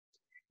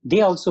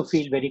they also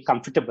feel very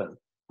comfortable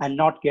and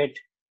not get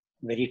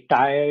very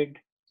tired,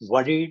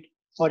 worried,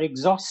 or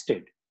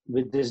exhausted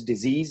with this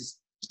disease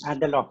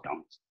and the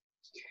lockdown.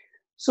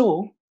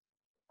 So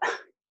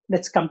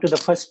let's come to the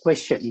first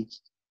question.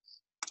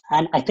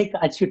 And I think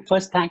I should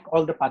first thank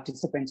all the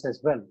participants as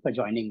well for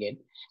joining in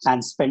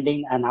and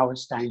spending an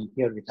hour's time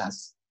here with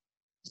us.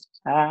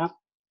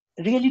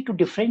 Really to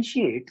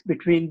differentiate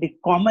between the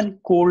common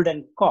cold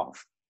and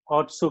cough,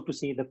 or so to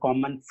say the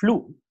common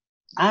flu,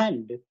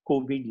 and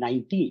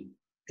COVID-19,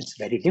 it's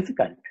very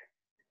difficult.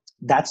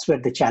 That's where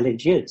the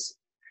challenge is.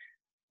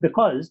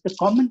 Because the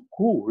common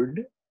cold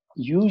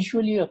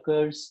usually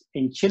occurs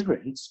in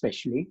children,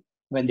 especially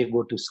when they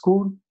go to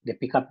school, they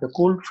pick up the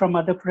cold from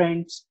other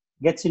friends,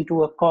 gets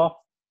into a cough,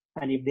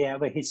 and if they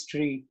have a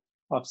history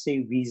of, say,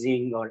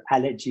 wheezing or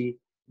allergy,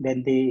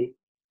 then they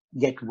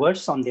get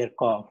worse on their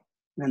cough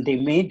and they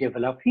may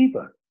develop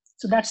fever.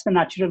 So that's the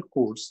natural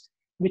course,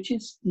 which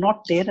is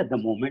not there at the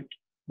moment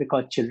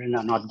because children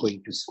are not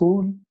going to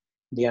school,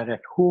 they are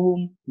at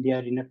home, they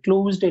are in a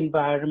closed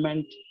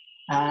environment,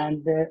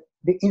 and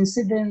the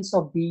incidence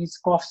of these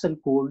coughs and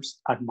colds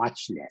are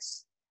much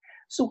less.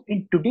 So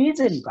in today's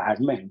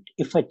environment,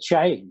 if a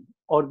child,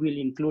 or we'll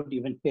include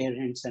even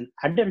parents and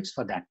adults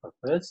for that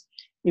purpose,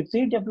 if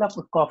they develop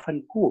a cough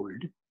and cold,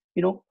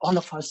 all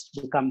of us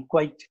become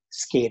quite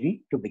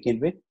scary to begin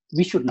with.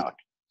 We should not,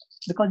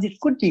 because it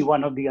could be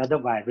one of the other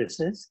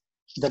viruses,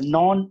 the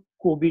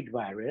non-COVID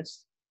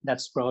virus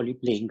that's probably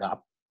playing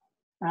up.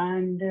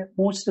 And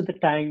most of the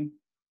time,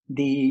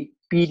 the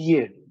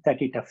period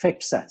that it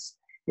affects us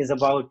is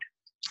about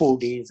 4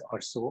 days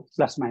or so,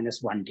 plus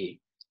minus 1 day,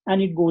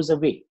 and it goes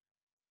away.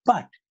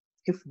 But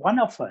if one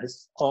of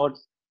us or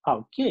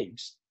our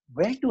kids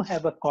were to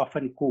have a cough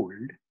and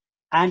cold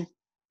and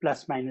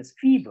plus minus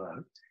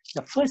fever,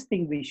 the first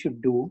thing we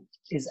should do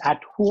is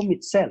at home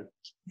itself,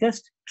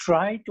 just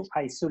try to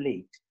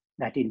isolate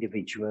that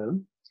individual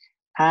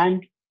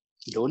and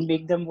don't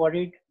make them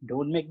worried,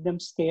 don't make them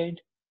scared,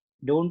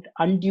 don't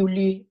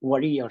unduly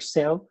worry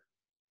yourself,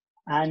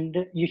 and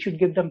you should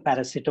give them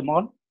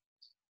paracetamol.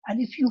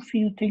 And if you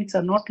feel things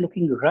are not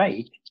looking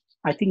right,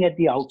 I think at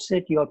the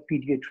outset, your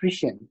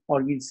pediatrician,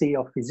 or we'll say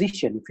your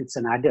physician, if it's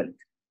an adult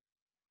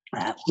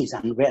who is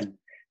unwell,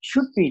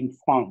 should be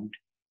informed,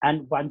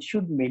 and one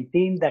should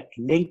maintain that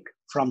link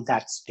from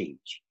that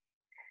stage.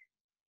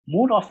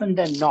 More often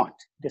than not,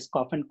 this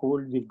cough and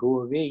cold will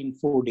go away in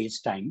 4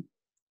 days' time,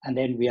 and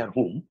then we are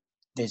home.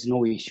 There's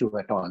no issue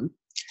at all.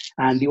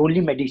 And the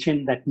only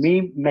medication that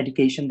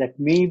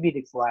may be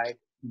required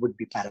would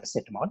be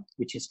paracetamol,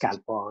 which is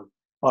Calpol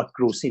or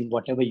Crocin,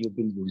 whatever you've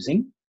been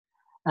using.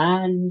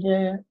 And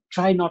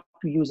try not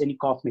to use any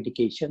cough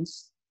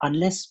medications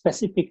unless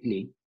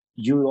specifically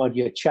you or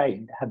your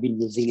child have been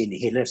using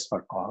inhalers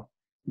for cough.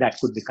 That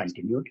could be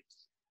continued.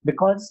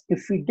 Because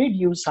if we did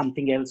use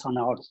something else on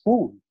our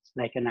own,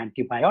 like an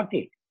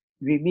antibiotic,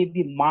 we may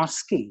be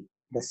masking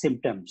the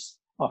symptoms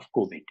of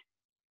COVID.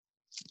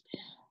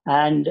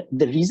 And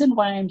the reason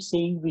why I'm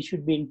saying we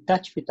should be in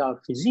touch with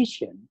our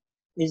physician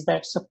is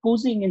that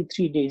supposing in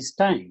 3 days'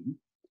 time,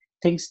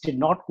 things did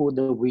not go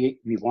the way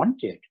we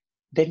wanted,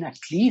 then at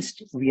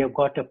least we have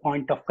got a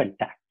point of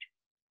contact.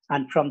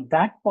 And from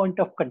that point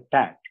of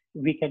contact,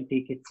 we can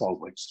take it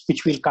forwards,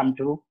 which we'll come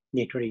to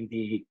later in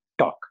the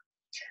talk.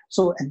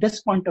 So at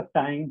this point of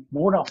time,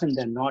 more often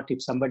than not,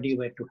 if somebody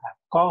were to have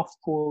cough,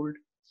 cold,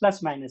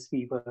 plus minus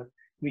fever,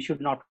 we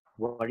should not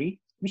worry.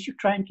 We should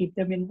try and keep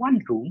them in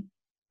one room.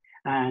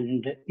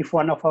 And if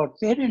one of our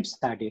parents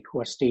had it who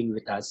are staying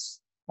with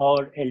us,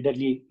 or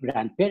elderly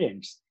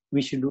grandparents,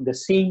 we should do the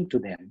same to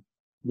them.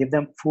 Give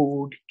them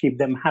food, keep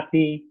them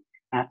happy,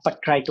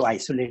 but try to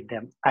isolate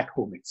them at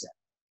home itself.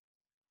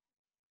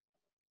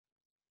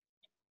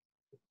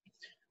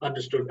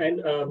 Understood.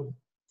 And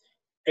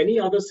any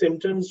other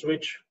symptoms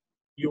which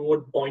you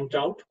would point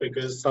out?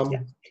 Because some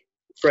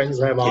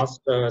friends have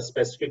asked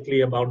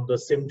specifically about the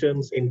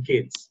symptoms in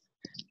kids.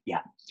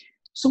 Yeah.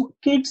 So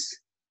kids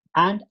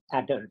and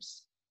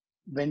adults,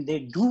 when they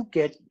do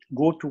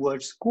go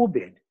towards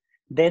COVID,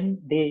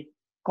 then the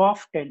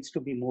cough tends to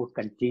be more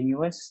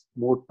continuous,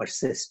 more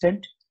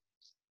persistent,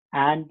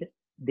 and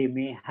they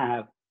may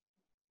have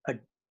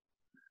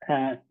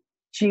a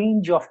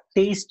change of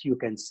taste, you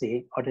can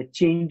say, or a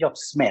change of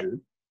smell.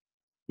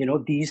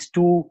 These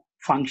two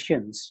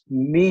functions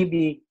may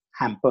be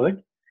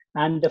hampered,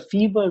 and the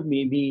fever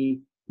may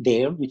be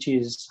there, which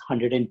is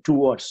 102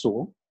 or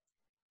so,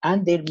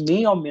 and there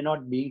may or may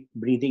not be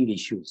breathing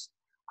issues.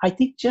 I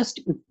think just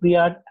if we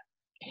are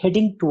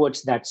heading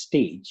towards that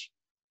stage,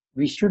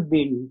 we should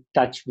be in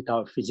touch with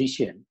our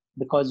physician,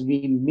 because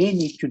we may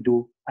need to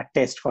do a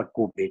test for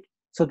COVID,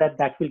 so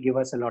that will give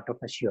us a lot of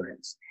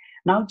assurance.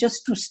 Now,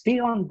 just to stay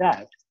on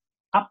that,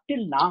 up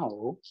till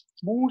now,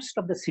 most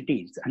of the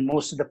cities and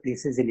most of the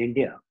places in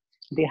India,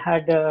 they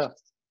had a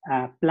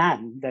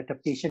plan that a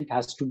patient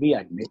has to be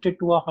admitted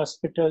to a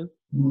hospital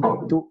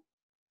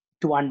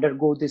to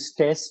undergo this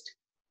test.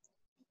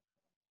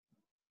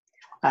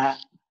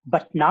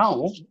 But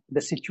now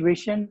the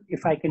situation,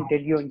 if I can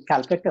tell you, in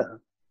Calcutta,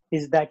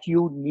 is that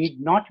you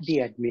need not be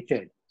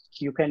admitted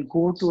you can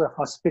go to a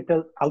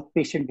hospital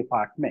outpatient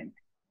department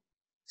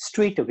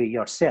straight away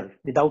yourself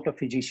without a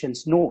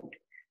physician's note,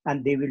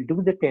 and they will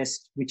do the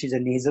test, which is a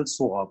nasal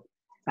swab,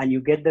 and you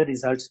get the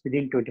results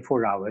within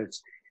 24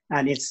 hours.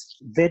 And it's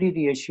very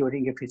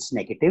reassuring if it's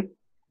negative,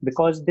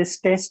 because this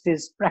test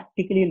is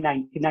practically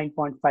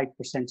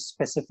 99.5%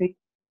 specific,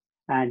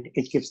 and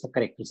it gives the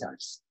correct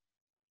results.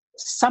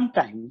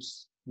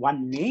 Sometimes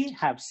one may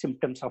have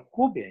symptoms of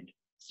COVID,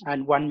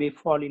 and one may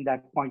fall in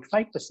that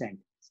 0.5%,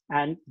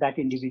 and that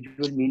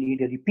individual may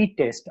need a repeat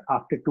test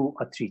after 2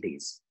 or 3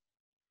 days.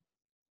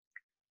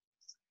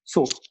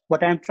 So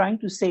what I'm trying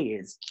to say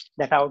is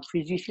that our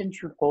physician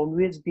should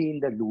always be in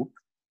the loop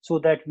so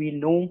that we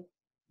know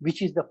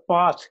which is the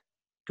path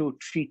to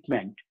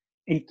treatment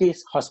in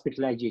case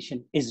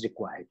hospitalization is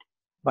required.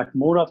 But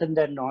more often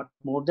than not,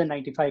 more than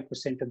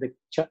 95% of the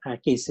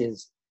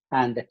cases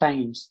and the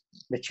times,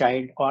 the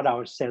child or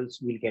ourselves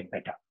will get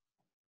better.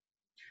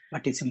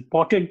 But it's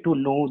important to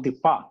know the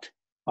path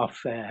of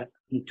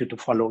to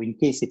follow in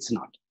case it's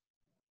not.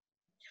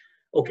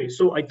 Okay,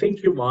 so I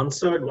think you've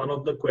answered one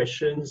of the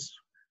questions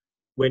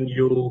when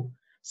you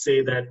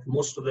say that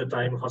most of the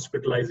time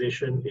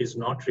hospitalization is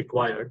not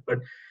required. But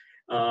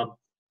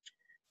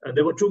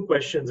there were two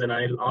questions, and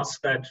I'll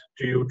ask that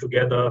to you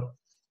together,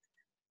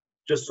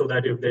 just so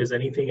that if there's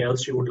anything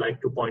else you would like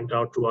to point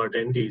out to our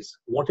attendees.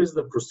 What is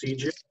the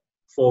procedure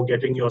for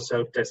getting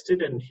yourself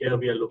tested? And here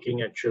we are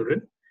looking at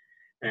children.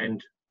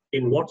 And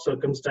in what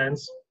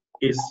circumstance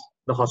is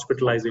the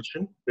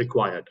hospitalization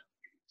required?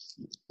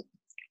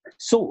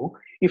 So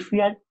if we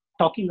are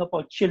talking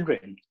about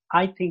children,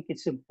 I think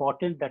it's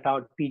important that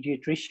our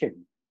pediatrician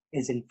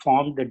is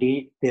informed the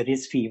day there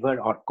is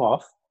fever or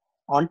cough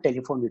on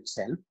telephone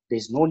itself.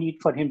 There's no need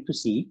for him to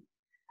see,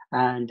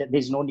 and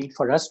there's no need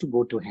for us to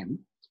go to him.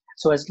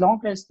 So as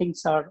long as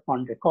things are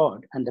on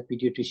record and the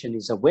pediatrician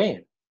is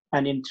aware,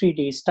 and in 3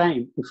 days'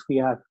 time, if we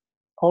are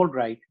all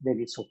right, then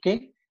it's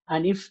okay.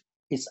 And if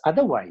it's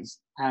otherwise,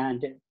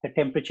 and the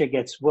temperature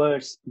gets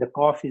worse, the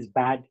cough is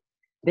bad,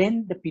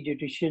 then the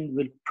pediatrician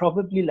will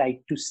probably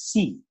like to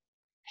see.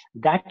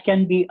 That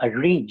can be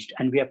arranged,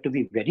 and we have to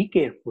be very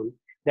careful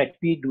that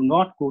we do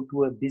not go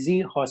to a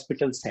busy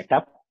hospital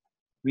setup.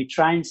 We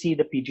try and see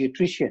the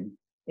pediatrician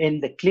in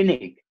the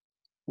clinic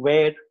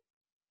where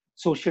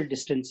social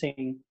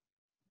distancing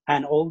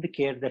and all the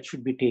care that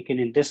should be taken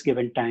in this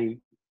given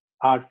time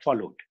are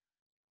followed.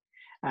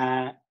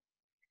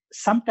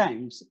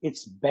 Sometimes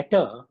it's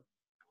better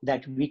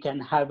that we can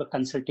have a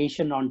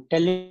consultation on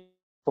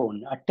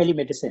telephone, a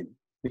telemedicine,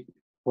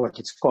 what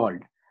it's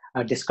called,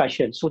 a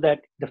discussion, so that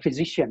the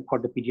physician or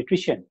the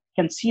pediatrician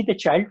can see the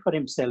child for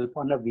himself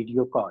on a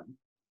video call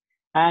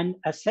and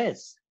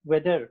assess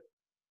whether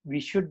we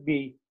should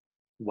be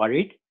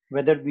worried,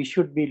 whether we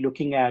should be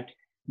looking at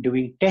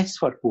doing tests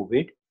for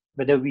COVID,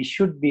 whether we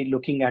should be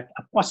looking at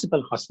a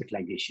possible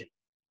hospitalization.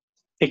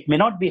 It may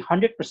not be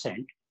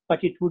 100%,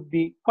 but it would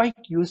be quite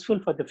useful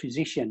for the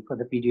physician, for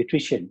the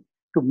pediatrician,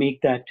 to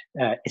make that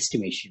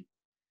estimation.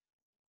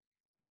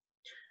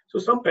 So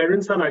some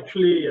parents have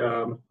actually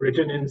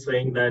written in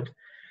saying that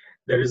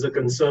there is a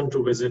concern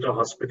to visit a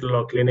hospital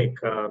or clinic,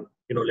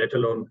 let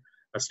alone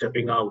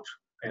stepping out.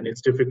 And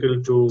it's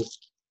difficult to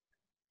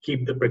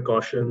keep the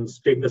precautions,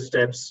 take the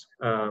steps,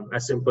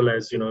 as simple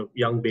as,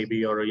 young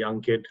baby or a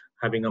young kid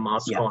having a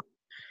mask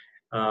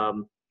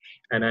on.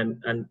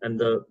 And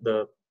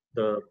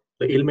the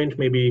ailment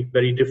may be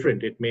very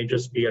different. It may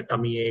just be a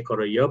tummy ache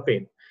or a ear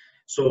pain.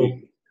 So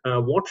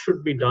what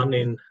should be done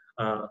in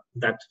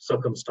that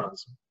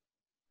circumstance?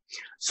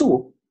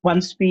 So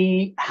once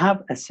we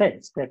have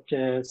assessed that,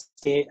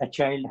 say, a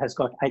child has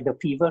got either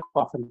fever,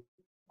 cough, and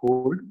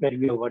cold, where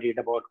we are worried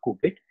about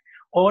COVID,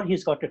 or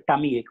he's got a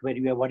tummy ache where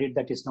we are worried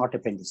that it's not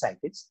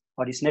appendicitis,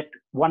 or it's not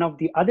one of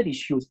the other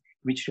issues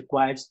which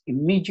requires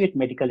immediate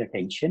medical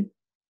attention,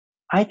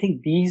 I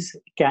think these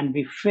can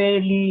be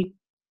fairly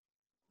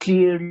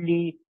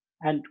clearly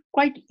and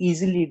quite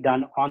easily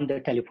done on the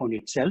telephone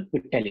itself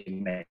with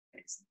telemedicine.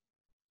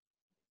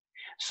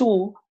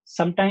 So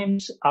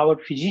sometimes our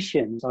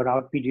physicians or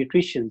our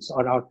pediatricians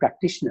or our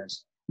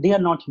practitioners, they are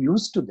not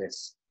used to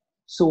this.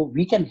 So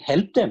we can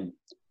help them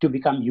to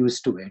become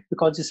used to it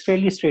because it's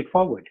fairly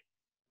straightforward.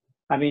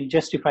 I mean,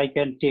 just if I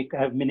can take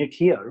a minute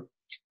here,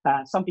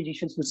 some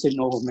physicians will say,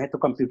 no, मैं तो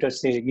computer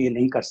से ये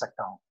नहीं कर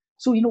सकता हूँ.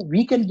 So,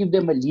 we can give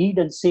them a lead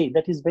and say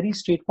that is very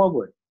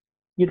straightforward.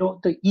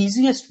 The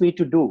easiest way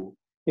to do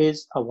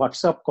is a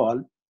WhatsApp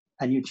call,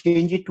 and you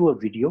change it to a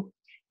video,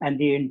 and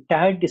the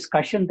entire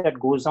discussion that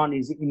goes on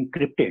is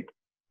encrypted.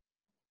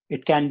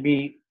 It can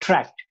be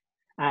tracked,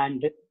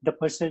 and the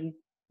person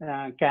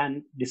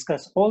can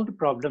discuss all the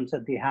problems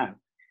that they have.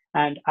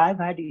 And I've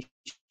had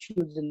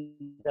issues in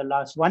the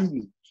last 1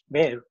 week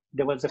where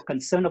there was a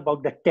concern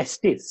about the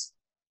testes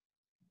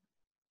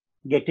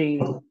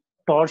getting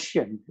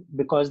torsion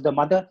because the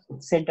mother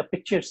sent a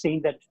picture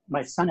saying that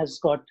my son has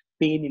got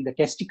pain in the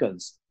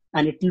testicles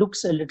and it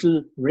looks a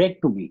little red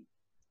to me.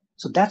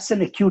 So that's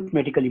an acute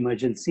medical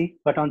emergency.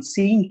 But on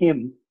seeing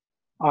him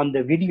on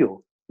the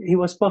video, he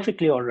was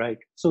perfectly all right.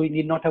 So he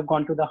need not have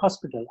gone to the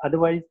hospital.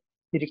 Otherwise,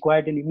 He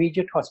required an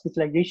immediate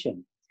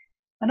hospitalization.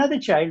 Another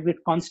child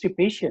with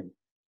constipation,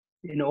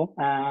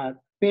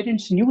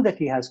 parents knew that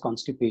he has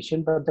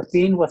constipation, but the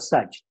pain was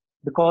such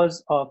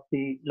because of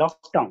the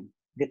lockdown.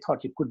 They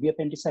thought it could be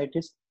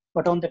appendicitis,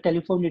 but on the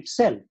telephone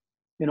itself,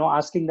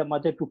 asking the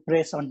mother to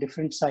press on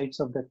different sides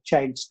of the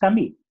child's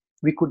tummy,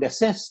 we could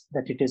assess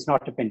that it is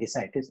not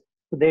appendicitis.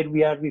 So there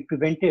we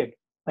prevented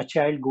a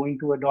child going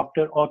to a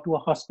doctor or to a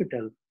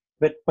hospital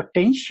where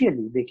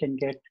potentially they can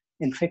get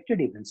infected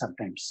even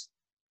sometimes.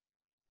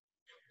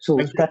 So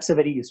that's a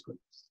very useful.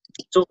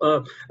 So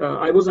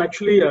I was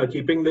actually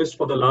keeping this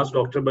for the last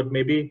doctor, but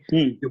maybe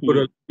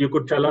you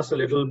could tell us a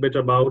little bit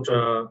about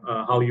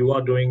how you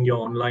are doing your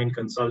online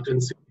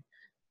consultancy.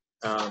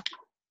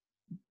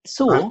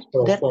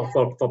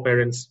 For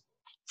parents.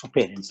 For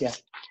parents, yeah.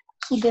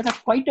 So there are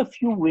quite a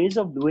few ways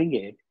of doing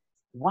it.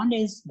 One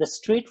is the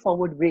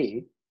straightforward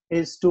way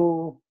is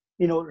to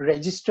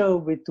register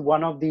with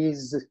one of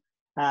these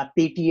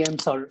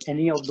Paytms or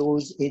any of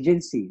those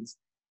agencies,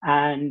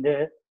 and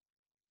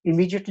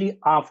immediately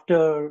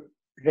after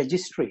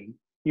registering,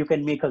 you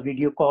can make a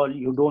video call.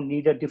 You don't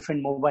need a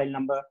different mobile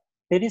number.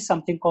 There is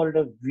something called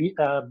a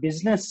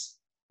business,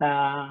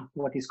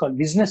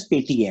 business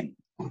Paytm.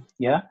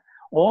 Yeah.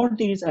 Or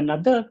there is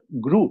another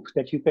group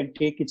that you can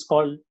take. It's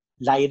called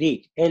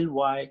Lyrate,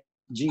 Lygrate.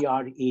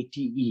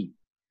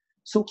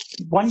 So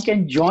one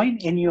can join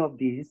any of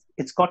these.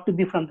 It's got to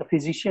be from the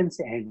physician's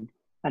end,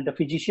 and the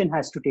physician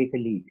has to take a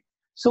lead.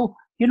 So,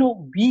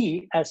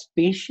 we as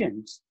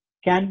patients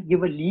can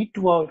give a lead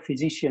to our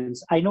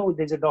physicians. I know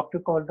there's a doctor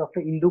called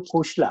Dr. Indu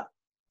Khoshla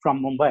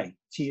from Mumbai.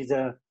 She is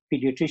a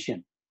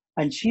pediatrician,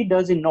 and she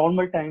does in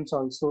normal times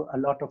also a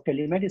lot of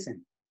telemedicine,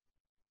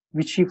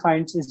 which she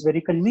finds is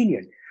very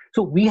convenient.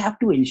 So we have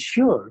to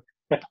ensure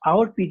that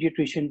our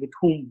pediatrician with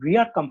whom we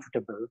are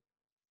comfortable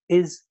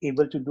is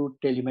able to do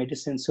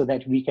telemedicine so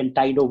that we can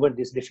tide over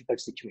this difficult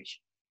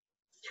situation.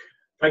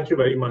 Thank you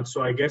very much.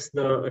 So I guess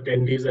the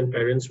attendees and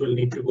parents will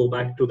need to go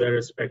back to their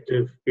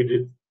respective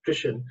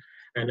pediatrician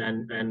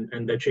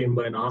and their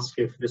chamber and ask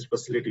if this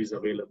facility is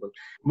available.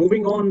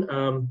 Moving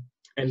on,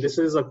 and this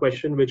is a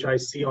question which I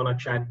see on a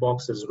chat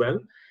box as well.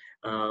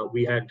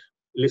 We had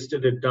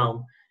listed it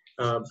down.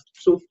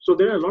 So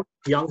there are a lot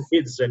of young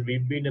kids, and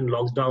we've been in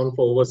lockdown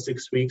for over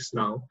 6 weeks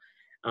now,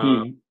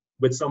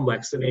 with some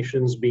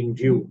vaccinations being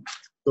due.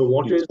 So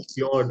what is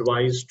your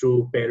advice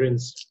to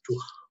parents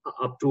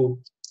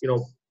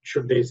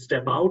should they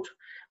step out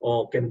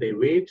or can they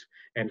wait?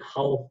 And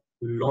how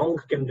long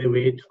can they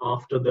wait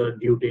after the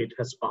due date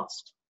has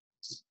passed?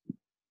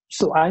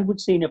 So I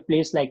would say in a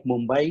place like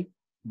Mumbai,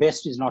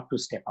 best is not to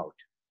step out.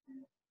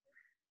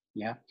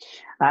 Yeah.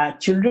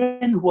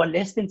 Children who are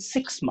less than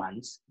 6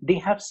 months, they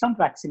have some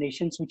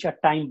vaccinations which are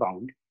time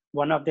bound.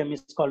 One of them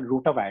is called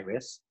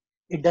rotavirus.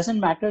 It doesn't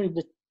matter if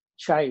the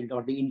child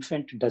or the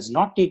infant does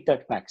not take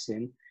that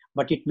vaccine,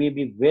 but it may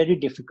be very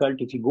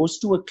difficult if he goes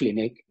to a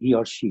clinic, he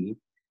or she,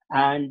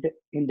 and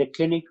in the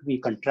clinic we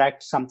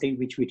contract something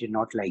which we did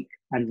not like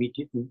and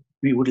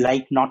we would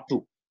like not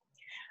to.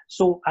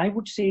 So I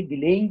would say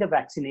delaying the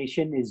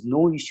vaccination is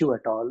no issue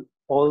at all,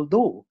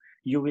 although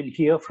you will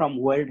hear from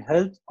World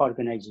Health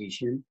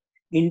Organization,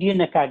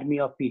 Indian Academy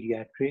of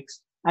Pediatrics,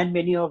 and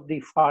many of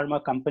the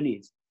pharma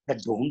companies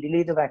that don't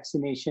delay the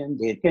vaccination.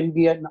 There can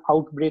be an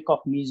outbreak of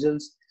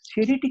measles.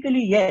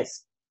 Theoretically,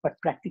 yes, but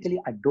practically,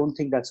 I don't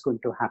think that's going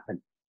to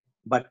happen.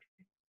 But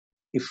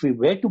if we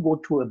were to go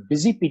to a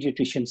busy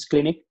pediatrician's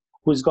clinic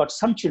who's got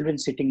some children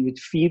sitting with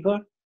fever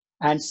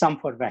and some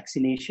for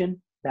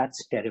vaccination,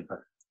 that's terrible.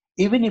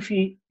 Even if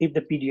the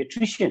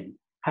pediatrician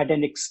had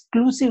an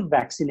exclusive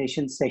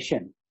vaccination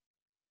session,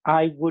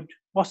 I would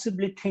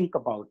possibly think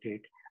about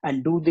it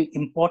and do the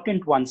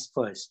important ones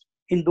first.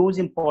 In those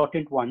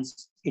important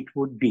ones, it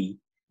would be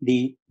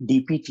the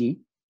DPT,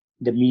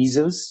 the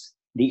measles,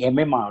 the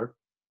MMR,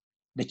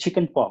 the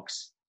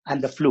chickenpox,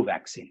 and the flu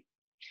vaccine.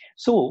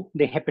 So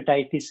the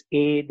hepatitis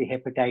A, the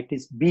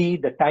hepatitis B,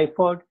 the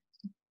typhoid,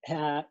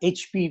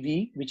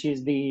 HPV, which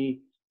is the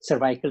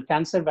cervical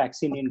cancer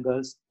vaccine in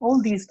girls,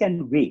 all these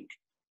can wait.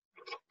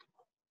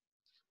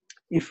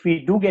 If we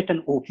do get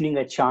an opening,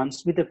 a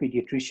chance with a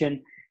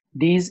pediatrician,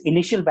 these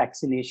initial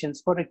vaccinations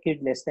for a kid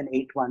less than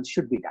 8 months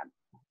should be done.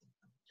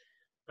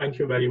 Thank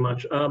you very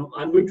much.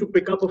 I'm going to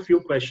pick up a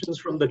few questions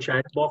from the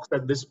chat box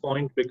at this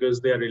point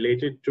because they are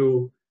related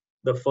to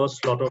the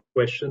first lot of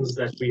questions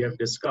that we have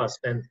discussed.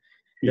 And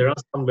there are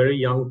some very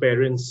young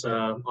parents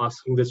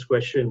asking this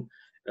question.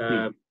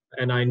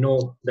 And I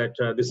know that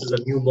this is a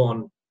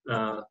newborn,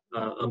 a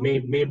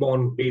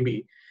Mayborn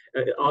baby.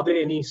 Are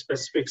there any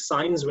specific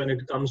signs when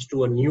it comes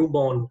to a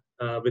newborn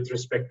with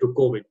respect to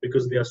COVID,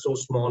 because they are so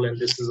small and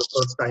this is a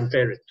first-time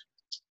parent?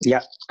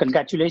 Yeah,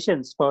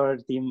 congratulations for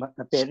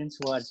the parents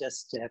who are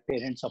just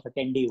parents of a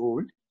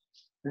 10-day-old.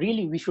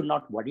 Really, we should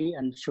not worry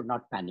and should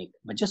not panic,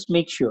 but just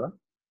make sure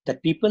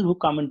that people who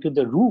come into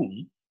the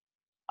room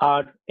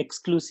are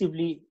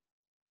exclusively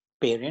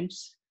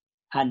parents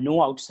and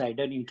no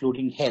outsider,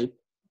 including help,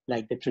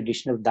 like the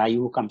traditional dai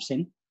who comes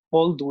in.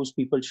 All those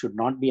people should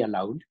not be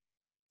allowed.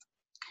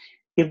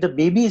 If the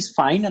baby is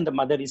fine and the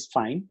mother is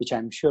fine, which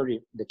I'm sure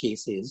the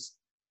case is,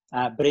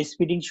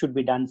 breastfeeding should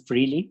be done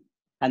freely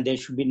and there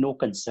should be no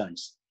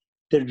concerns.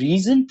 The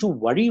reason to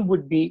worry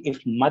would be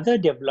if mother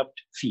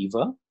developed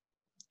fever,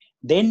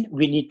 then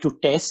we need to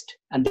test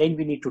and then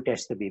we need to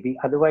test the baby.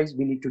 Otherwise,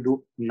 we need to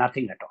do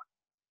nothing at all.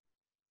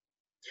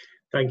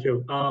 Thank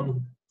you.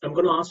 I'm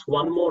going to ask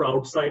one more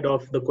outside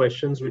of the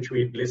questions which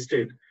we've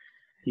listed.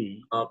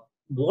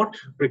 What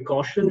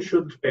precautions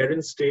should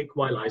parents take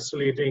while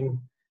isolating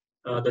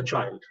the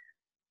child?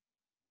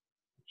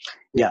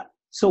 Yeah,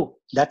 so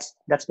that's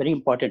very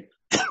important.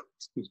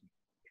 Excuse me.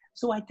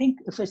 So I think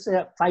if it's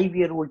a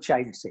 5-year-old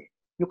child, say,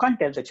 you can't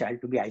tell the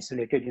child to be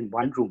isolated in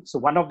one room. So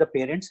one of the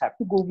parents have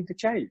to go with the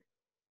child.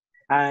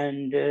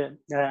 And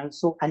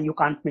and you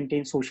can't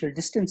maintain social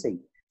distancing.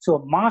 So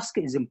a mask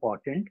is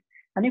important.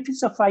 And if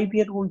it's a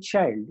 5-year-old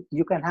child,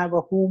 you can have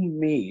a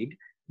homemade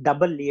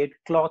double-layered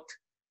cloth,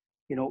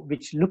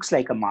 which looks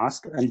like a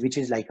mask and which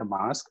is like a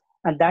mask.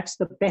 And that's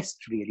the best,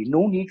 really.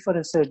 No need for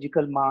a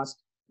surgical mask,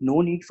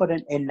 no need for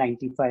an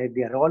N95.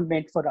 They are all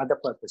meant for other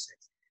purposes.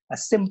 A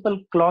simple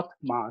cloth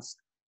mask.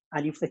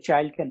 And if the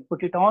child can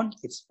put it on,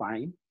 it's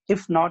fine.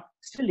 If not,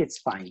 still it's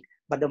fine.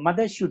 But the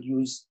mother should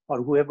use,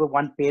 or whoever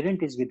one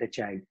parent is with the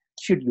child,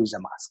 should use a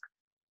mask.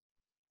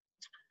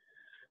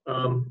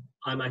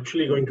 I'm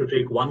actually going to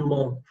take one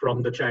more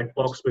from the chat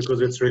box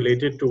because it's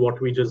related to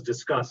what we just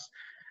discussed.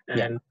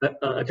 And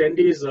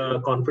attendees'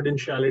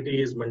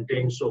 confidentiality is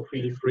maintained, so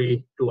feel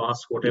free to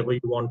ask whatever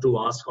you want to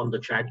ask on the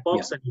chat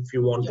box. And if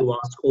you want to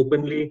ask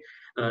openly,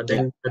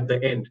 then at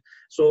the end.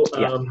 So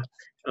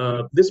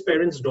this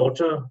parent's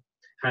daughter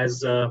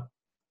has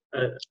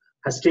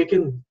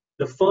taken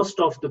the first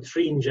of the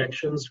 3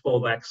 injections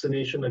for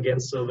vaccination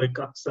against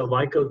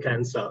cervical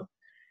cancer.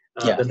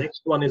 The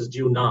next one is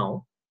due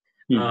now.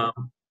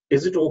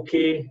 Is it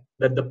okay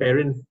that the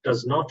parent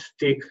does not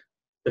take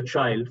the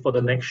child for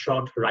the next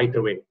shot right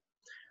away?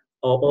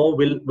 Or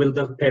will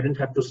the parent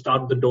have to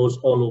start the dose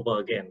all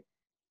over again?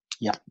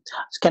 Yeah.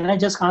 Can I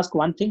just ask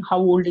one thing? How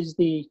old is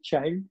the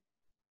child?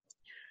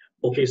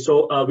 Okay,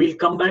 so we'll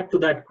come back to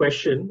that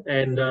question.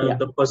 And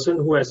the person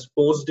who has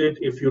posed it,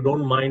 if you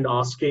don't mind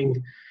asking,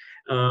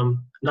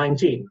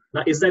 19.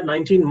 Now, is that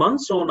 19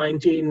 months or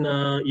 19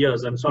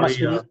 years? I'm sorry.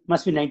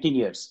 Must be 19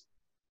 years.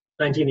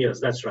 19 years,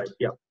 that's right,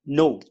 yeah.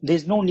 No,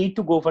 there's no need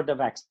to go for the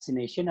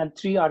vaccination, and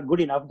 3 are good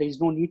enough. There's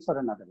no need for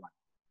another one.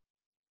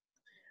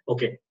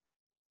 Okay.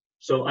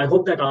 So I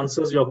hope that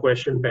answers your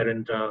question,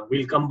 parent.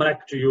 We'll come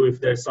back to you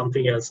if there's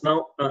something else.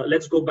 Now,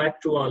 let's go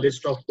back to our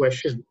list of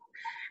questions.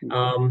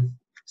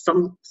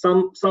 Some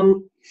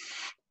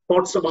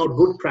thoughts about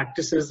good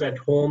practices at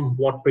home.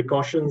 What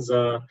precautions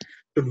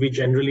should we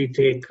generally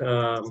take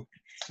other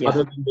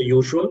than the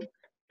usual?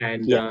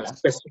 And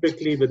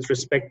specifically with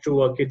respect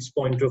to a kid's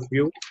point of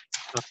view,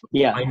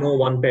 I know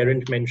one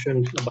parent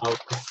mentioned about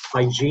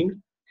hygiene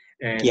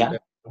and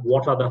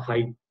what are the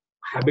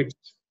habits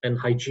and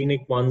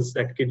hygienic ones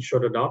that kids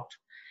should adopt.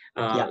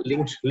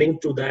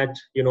 Linked to that,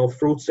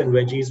 fruits and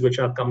veggies which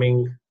are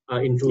coming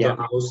into the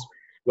house,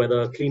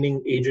 whether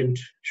cleaning agent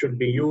should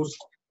be used,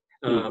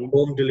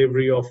 home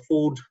delivery of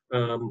food,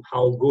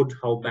 how good,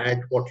 how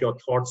bad, what your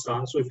thoughts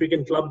are. So if we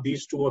can club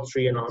these 2 or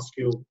 3 and ask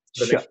you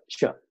the next.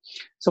 Sure.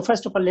 So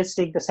first of all, let's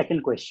take the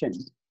second question.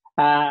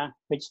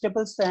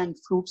 Vegetables and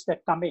fruits that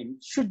come in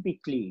should be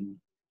cleaned.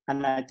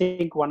 And I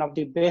think one of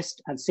the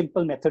best and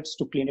simple methods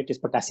to clean it is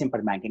potassium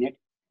permanganate,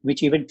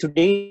 which even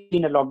today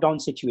in a lockdown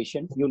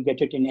situation, you'll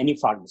get it in any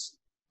pharmacy.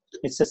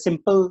 It's a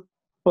simple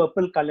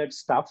purple colored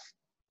stuff,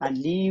 and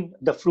leave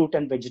the fruit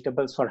and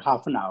vegetables for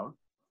half an hour.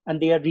 And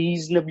they are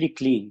reasonably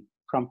clean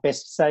from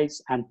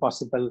pesticides and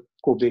possible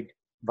COVID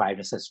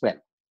virus as well.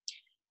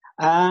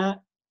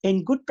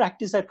 In good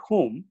practice at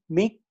home,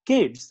 make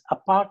kids a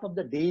part of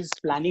the day's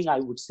planning, I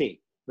would say,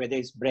 whether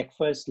it's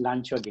breakfast,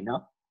 lunch, or dinner.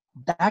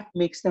 That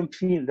makes them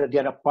feel that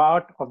they're a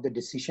part of the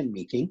decision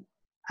making.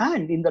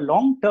 And in the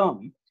long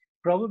term,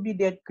 probably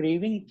their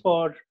craving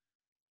for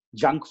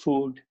junk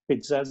food,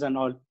 pizzas and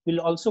all will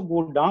also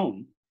go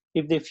down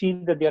if they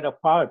feel that they're a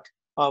part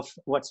of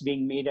what's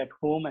being made at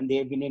home and they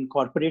have been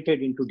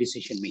incorporated into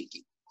decision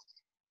making.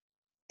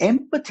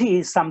 Empathy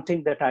is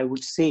something that I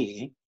would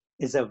say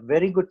is a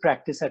very good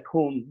practice at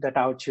home that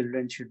our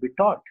children should be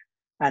taught.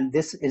 And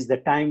this is the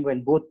time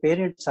when both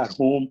parents are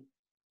home.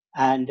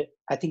 And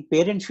I think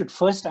parents should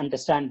first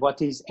understand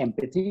what is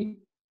empathy.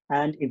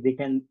 And if they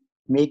can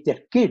make their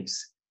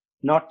kids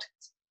not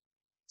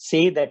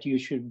say that you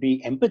should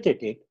be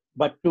empathetic,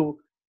 but to,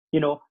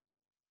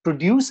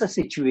 produce a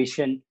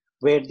situation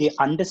where they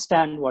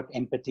understand what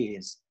empathy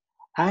is.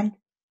 And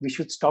we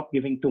should stop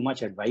giving too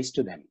much advice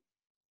to them.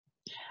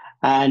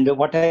 And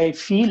what I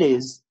feel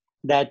is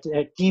that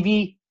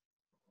TV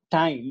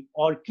time,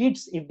 or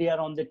kids, if they are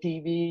on the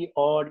TV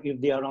or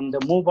if they are on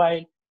the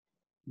mobile,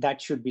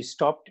 that should be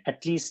stopped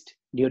at least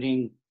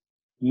during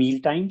meal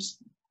times.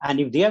 And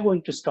if they are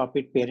going to stop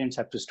it, parents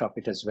have to stop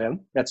it as well.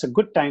 That's a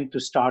good time to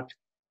start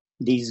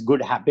these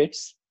good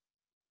habits.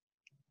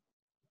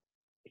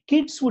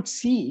 Kids would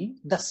see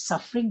the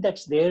suffering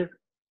that's there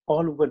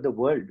all over the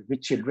world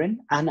with children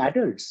and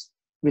adults.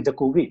 with the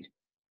COVID.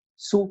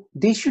 So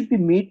they should be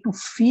made to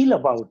feel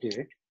about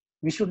it.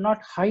 We should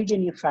not hide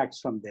any facts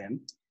from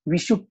them. We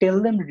should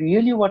tell them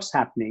really what's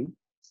happening,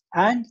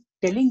 and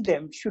telling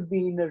them should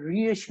be in a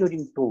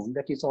reassuring tone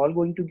that it's all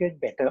going to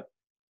get better.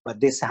 But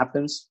this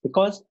happens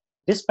because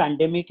this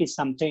pandemic is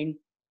something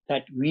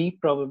that we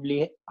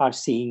probably are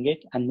seeing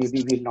it and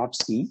maybe will not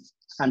see.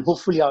 And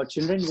hopefully our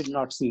children will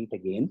not see it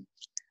again.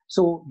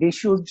 So they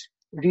should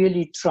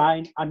really try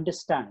and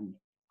understand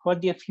for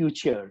their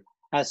future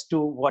as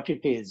to what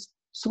it is,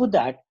 so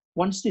that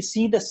once they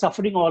see the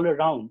suffering all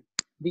around,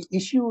 the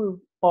issue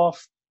of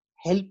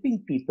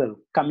helping people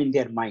come in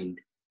their mind.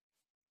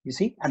 You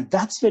see, and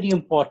that's very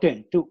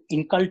important to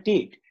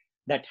inculcate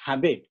that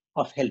habit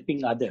of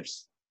helping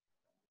others.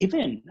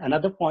 Even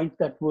another point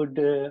that would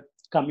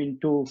come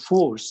into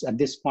force at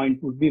this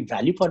point would be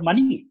value for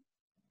money.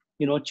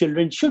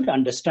 Children should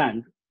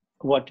understand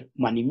what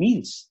money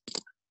means.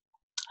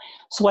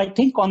 So I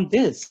think on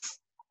this,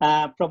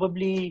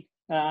 probably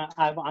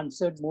I've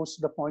answered most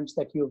of the points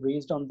that you've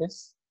raised on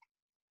this.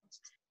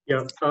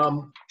 Yeah.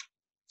 So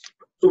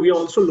we're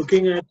also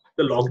looking at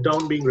the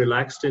lockdown being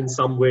relaxed in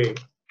some way.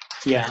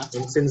 Yeah.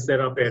 And since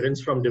there are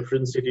parents from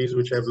different cities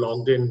which have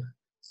logged in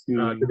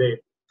today,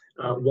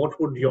 what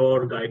would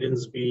your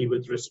guidance be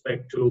with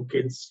respect to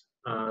kids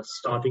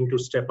starting to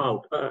step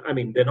out? I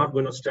mean, they're not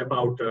going to step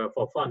out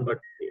for fun, but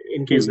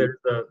in case there's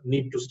a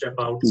need to step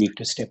out,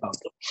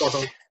 sort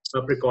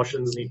of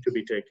precautions need to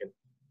be taken.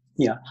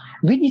 Yeah,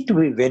 we need to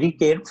be very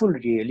careful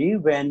really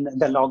when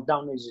the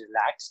lockdown is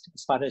relaxed.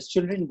 As far as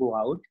children go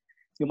out,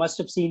 you must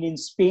have seen in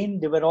Spain,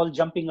 they were all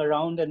jumping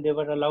around and they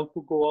were allowed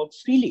to go out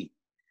freely.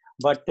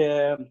 But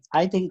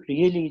I think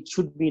really it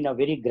should be in a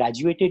very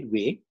graduated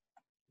way.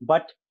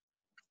 But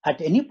at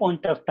any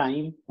point of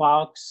time,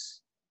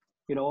 parks,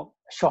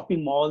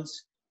 shopping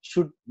malls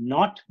should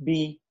not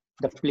be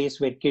the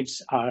place where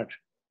kids are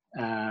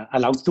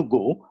allowed to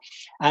go.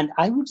 And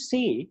I would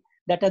say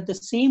that at the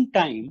same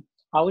time,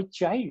 our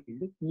child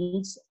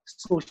needs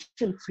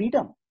social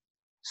freedom.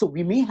 So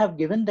we may have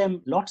given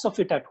them lots of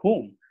it at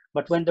home,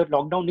 but when the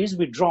lockdown is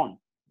withdrawn,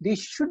 they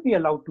should be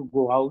allowed to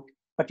go out,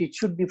 but it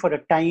should be for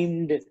a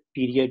timed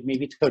period,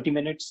 maybe 30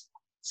 minutes,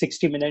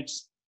 60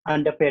 minutes,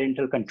 under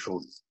parental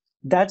control.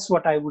 That's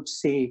what I would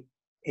say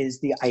is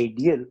the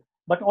ideal.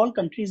 But all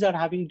countries are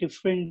having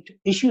different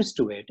issues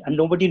to it, and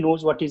nobody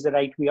knows what is the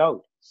right way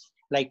out.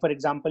 Like, for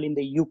example, in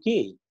the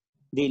UK,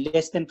 the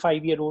less than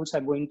 5-year-olds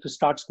are going to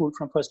start school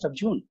from 1st of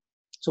June.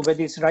 So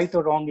whether it's right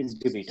or wrong is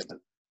debatable.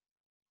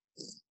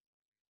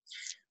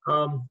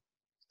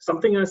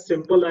 Something as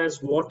simple as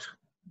what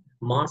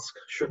mask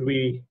should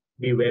we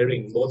be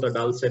wearing, both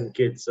adults and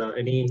kids?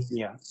 Any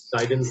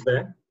guidance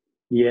there?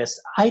 Yes,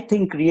 I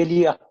think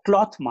really a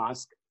cloth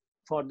mask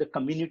for the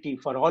community,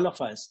 for all of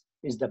us,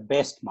 is the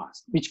best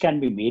mask, which can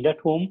be made at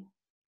home.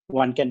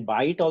 One can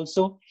buy it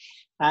also.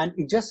 And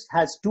it just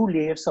has 2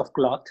 layers of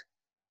cloth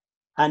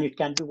and it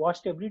can be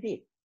washed every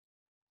day.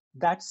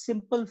 That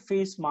simple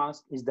face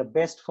mask is the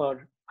best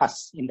for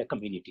us in the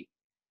community.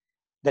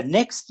 The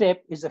next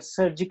step is a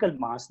surgical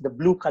mask, the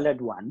blue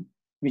colored one,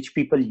 which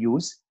people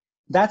use.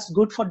 That's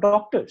good for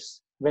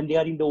doctors when they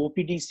are in the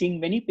OPD seeing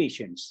many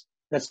patients.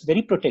 That's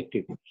very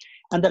protective.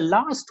 And the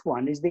last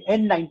one is the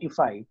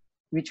N95,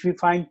 which we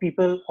find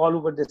people all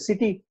over the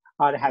city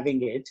are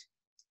having it.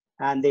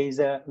 And there's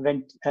a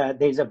vent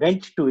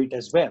to it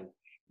as well.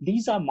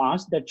 These are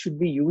masks that should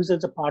be used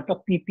as a part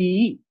of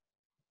PPE.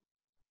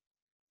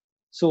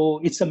 So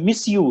it's a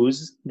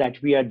misuse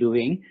that we are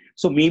doing.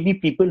 So maybe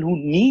people who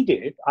need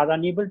it are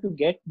unable to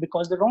get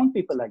because the wrong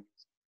people are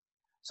using.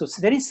 So it's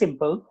very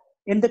simple.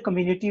 In the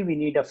community, we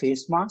need a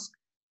face mask.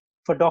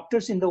 For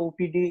doctors in the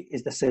OPD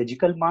is the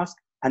surgical mask,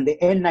 and the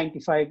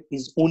N95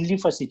 is only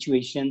for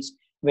situations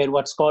where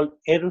what's called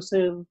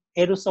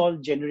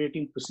aerosol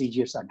generating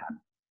procedures are done.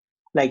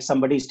 Like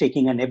somebody is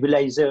taking a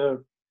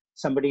nebulizer,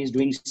 somebody is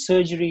doing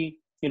surgery,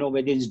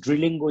 where there's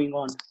drilling going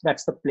on.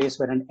 That's the place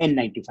where an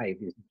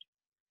N95 is.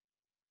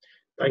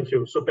 Thank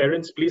you. So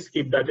parents, please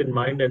keep that in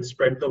mind and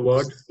spread the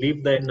word.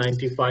 Leave the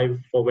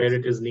N95 for where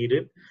it is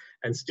needed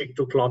and stick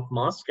to cloth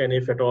mask and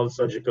if at all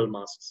surgical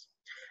masks.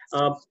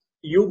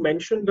 You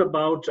mentioned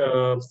about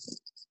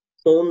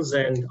phones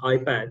and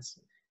iPads.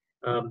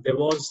 There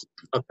was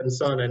a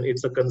concern, and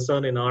it's a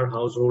concern in our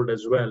household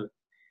as well.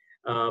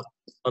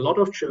 A lot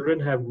of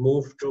children have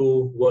moved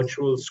to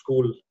virtual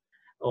school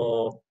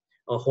or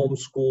a home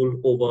school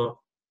over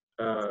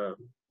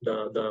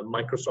the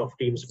Microsoft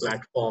Teams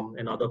platform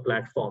and other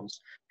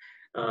platforms.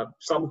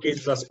 Some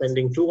kids are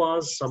spending 2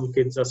 hours, some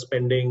kids are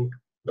spending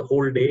the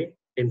whole day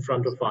in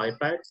front of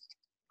iPad.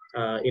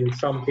 In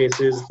some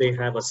cases, they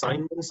have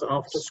assignments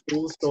after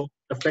school. So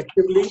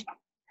effectively,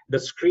 the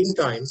screen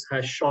time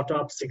has shot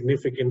up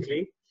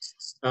significantly.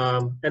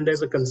 And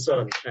there's a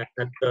concern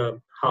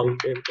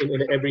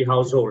in every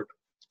household.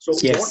 So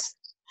yes.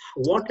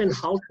 What and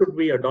how should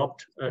we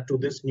adopt to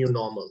this new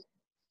normal?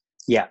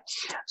 Yeah,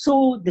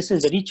 so this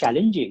is very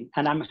challenging,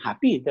 and I'm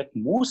happy that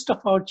most of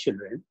our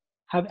children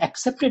have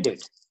accepted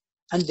it.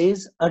 And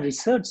there's a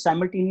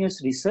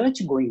simultaneous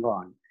research going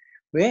on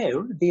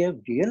where they have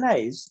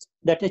realized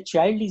that a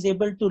child is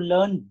able to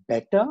learn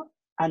better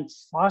and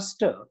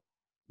faster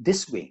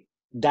this way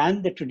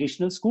than the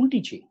traditional school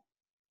teaching.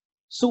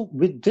 So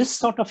with this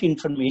sort of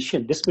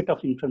information, this bit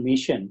of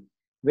information,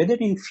 whether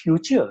in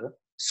future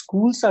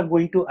schools are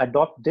going to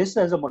adopt this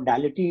as a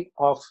modality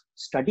of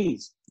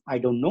studies, I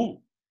don't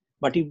know.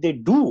 But if they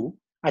do,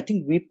 I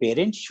think we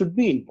parents should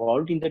be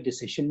involved in the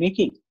decision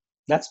making.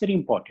 That's very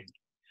important.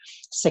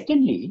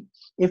 Secondly,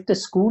 if the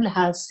school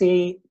has,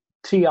 say,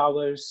 3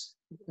 hours,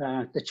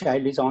 the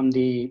child is on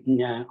the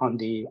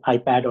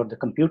iPad or the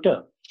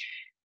computer,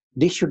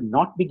 they should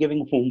not be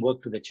giving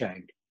homework to the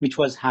child, which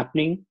was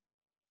happening,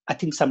 I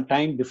think, some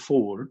time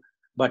before.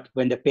 But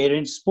when the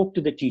parents spoke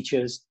to the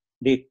teachers,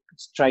 they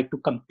tried to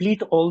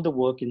complete all the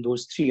work in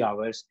those 3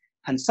 hours.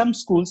 And some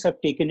schools have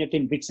taken it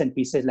in bits and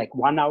pieces, like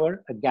 1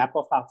 hour, a gap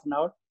of half an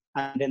hour,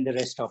 and then the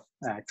rest of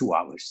 2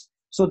 hours,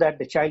 so that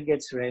the child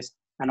gets rest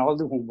and all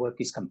the homework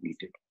is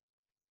completed.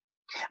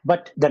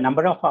 But the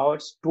number of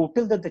hours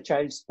total that the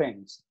child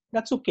spends,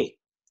 that's okay.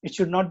 It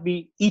should not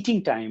be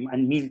eating time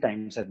and meal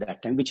times at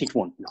that time, which it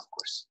won't be, of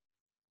course.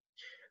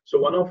 So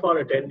one of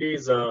our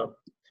attendees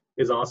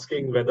is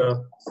asking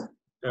whether,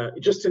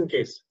 just in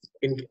case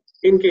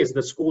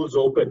the school's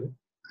open,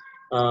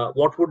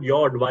 what would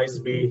your advice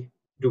be?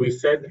 Do we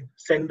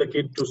send the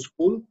kid to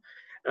school,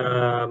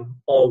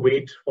 or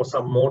wait for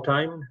some more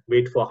time?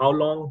 Wait for how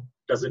long?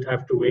 Does it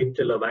have to wait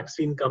till a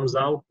vaccine comes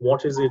out?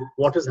 What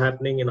is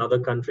happening in other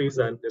countries?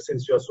 And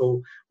since you're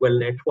so well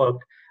networked,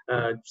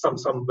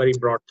 some very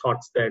broad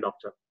thoughts there,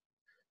 Doctor.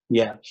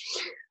 Yeah.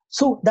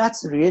 So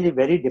that's really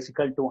very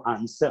difficult to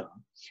answer,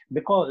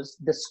 because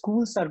the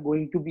schools are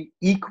going to be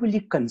equally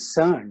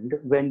concerned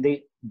when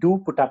they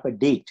do put up a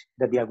date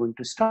that they are going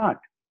to start,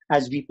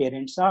 as we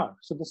parents are.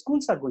 So the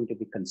schools are going to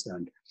be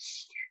concerned.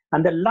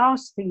 And the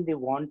last thing they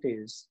want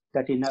is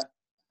that in a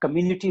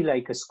community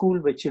like a school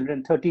where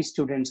 30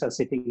 students are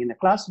sitting in a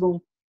classroom,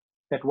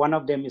 that one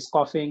of them is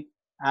coughing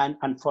and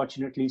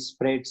unfortunately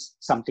spreads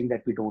something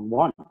that we don't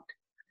want.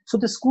 So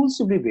the schools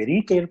should be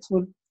very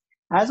careful.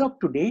 As of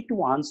today,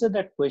 to answer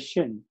that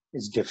question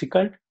is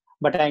difficult,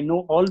 but I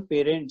know all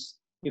parents,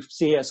 if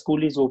say a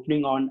school is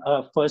opening on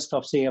first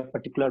of say a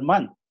particular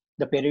month,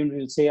 the parent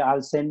will say,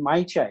 I'll send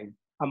my child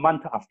a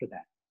month after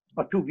that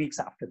or 2 weeks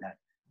after that.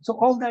 So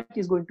all that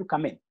is going to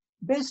come in.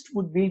 Best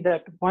would be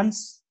that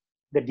once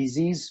the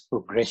disease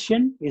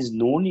progression is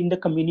known in the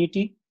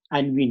community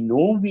and we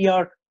know we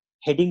are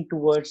heading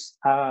towards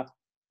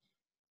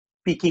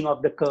peaking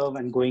of the curve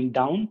and going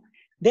down,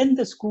 then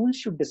the school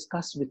should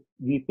discuss with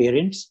we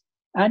parents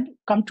and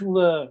come to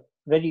a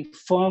very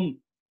firm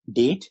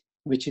date,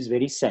 which is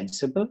very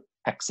sensible,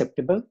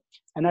 acceptable.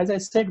 And as I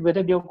said,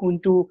 whether they're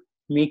going to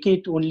make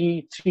it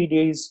only 3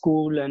 days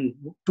school and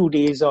 2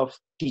 days of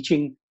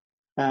teaching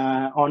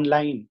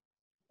online,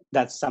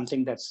 that's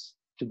something that's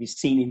to be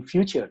seen in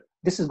future.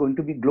 This is going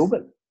to be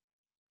global,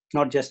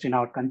 not just in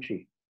our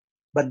country.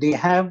 But they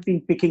have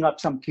been picking up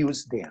some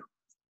cues there.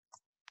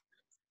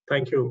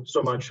 Thank you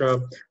so much.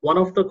 One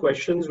of the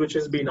questions which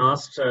has been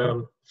asked,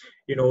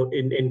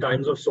 in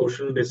times of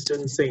social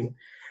distancing,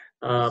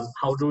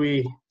 how do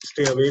we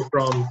stay away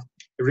from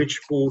rich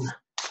food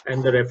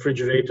and the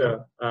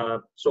refrigerator?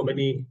 So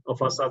many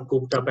of us are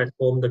cooped up at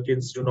home. The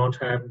kids do not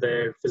have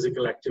their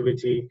physical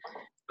activity.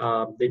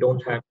 They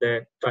don't have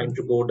their time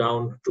to go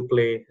down to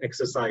play,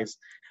 exercise.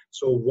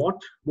 So what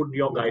would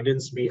your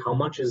guidance be? How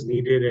much is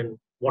needed and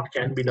what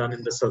can be done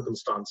in the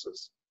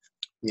circumstances?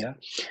 Yeah.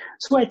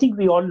 So I think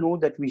we all know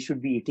that we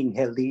should be eating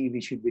healthy.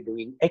 We should be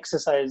doing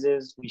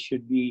exercises. We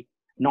should be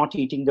not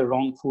eating the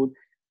wrong food.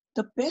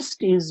 The best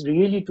is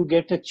really to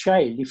get a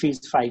child, if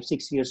he's 5,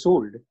 6 years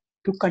old,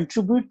 to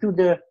contribute to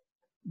the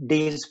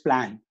day's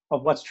plan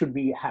of what should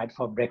be had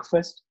for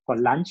breakfast, for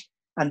lunch,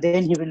 and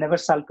then he will never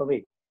sulk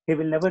away. He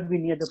will never be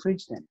near the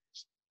fridge then.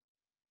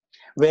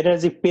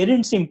 Whereas if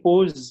parents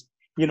impose,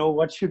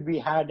 what should be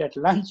had at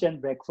lunch and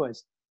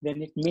breakfast,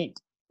 then it may.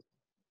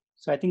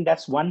 So I think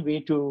that's one way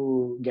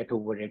to get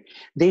over it.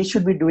 They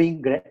should be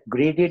doing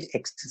graded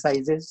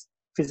exercises,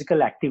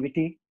 physical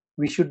activity.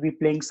 We should be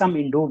playing some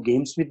indoor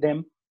games with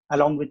them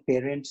along with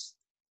parents,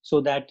 so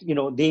that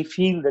they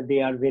feel that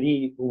they are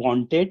very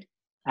wanted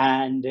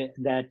and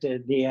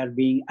that they are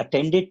being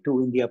attended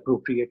to in the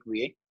appropriate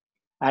way.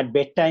 At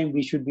bedtime,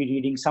 we should be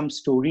reading some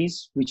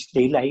stories which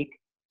they like,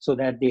 so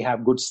that they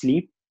have good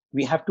sleep.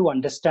 We have to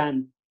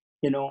understand,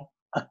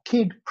 a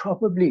kid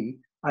probably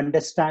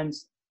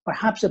understands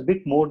perhaps a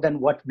bit more than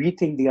what we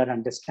think they are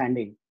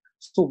understanding.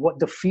 So what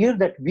the fear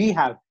that we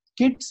have,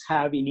 kids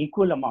have in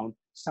equal amount,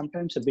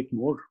 sometimes a bit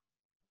more.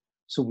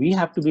 So we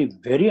have to be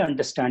very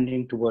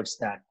understanding towards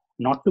that,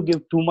 not to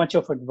give too much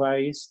of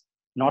advice,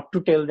 not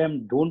to tell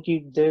them, don't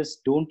eat this,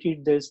 don't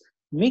eat this.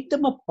 Make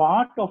them a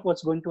part of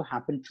what's going to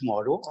happen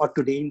tomorrow or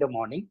today in the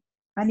morning.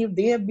 And if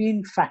they have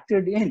been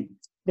factored in,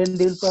 then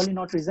they'll probably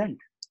not resent.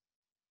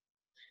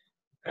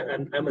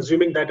 And I'm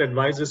assuming that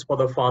advice is for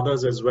the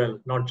fathers as well,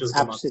 not just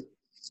the mothers.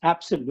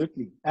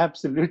 Absolutely.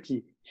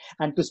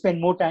 And to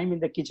spend more time in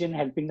the kitchen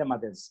helping the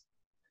mothers.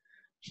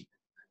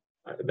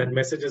 That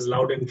message is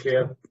loud and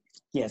clear.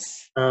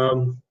 Yes.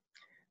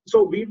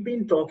 So we've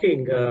been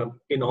talking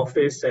in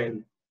office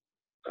and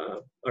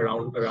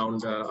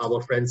around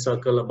our friend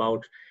circle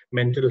about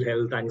mental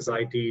health,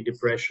 anxiety,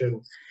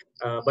 depression,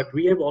 but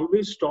we have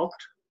always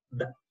talked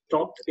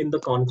in the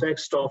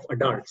context of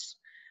adults.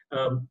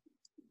 Um,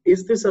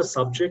 is this a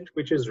subject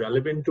which is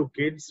relevant to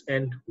kids,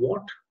 and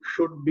what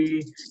should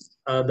be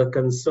the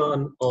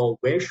concern, or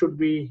where should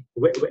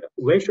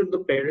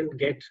the parent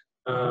get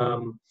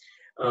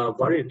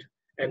worried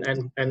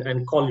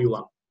and call you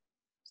up?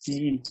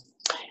 Mm.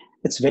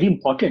 It's very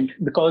important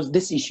because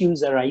this issue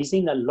is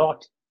arising a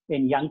lot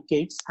in young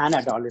kids and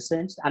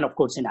adolescents, and of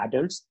course in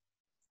adults.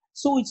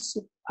 So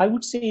I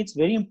would say it's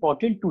very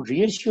important to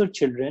reassure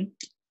children,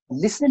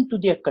 listen to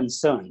their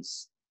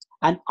concerns,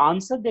 and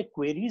answer their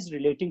queries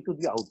relating to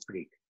the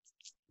outbreak.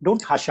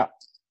 Don't hush up.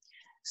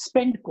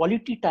 Spend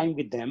quality time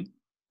with them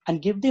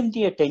and give them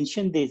the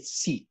attention they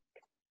seek.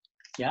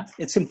 Yeah,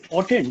 it's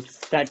important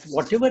that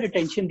whatever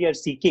attention they are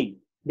seeking,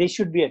 they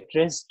should be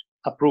addressed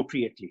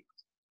appropriately.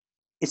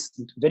 It's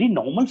very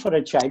normal for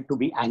a child to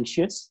be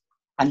anxious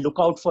and look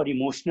out for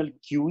emotional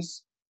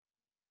cues.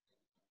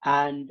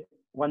 And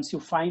once you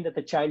find that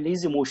the child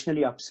is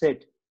emotionally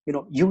upset,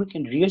 you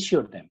can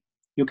reassure them.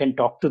 You can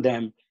talk to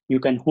them. You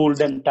can hold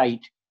them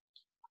tight.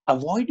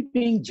 Avoid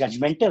being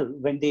judgmental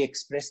when they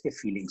express their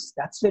feelings.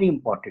 That's very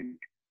important.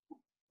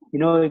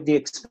 If they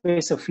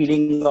express a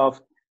feeling of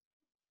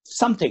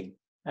something,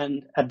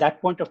 and at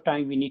that point of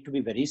time, we need to be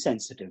very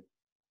sensitive.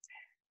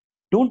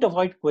 Don't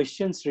avoid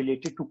questions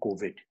related to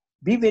COVID.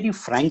 Be very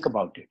frank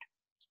about it.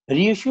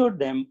 Reassure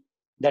them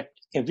that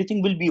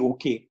everything will be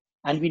okay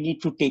and we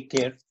need to take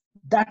care.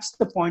 That's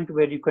the point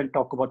where you can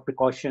talk about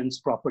precautions,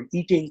 proper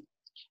eating,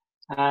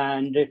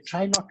 and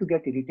try not to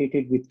get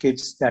irritated with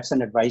kids. That's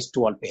an advice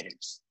to all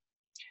parents.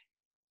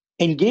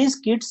 Engage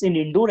kids in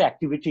indoor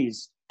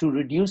activities to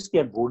reduce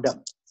their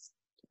boredom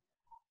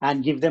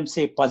and give them,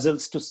 say,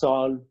 puzzles to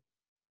solve,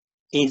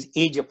 is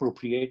age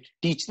appropriate,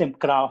 teach them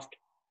craft,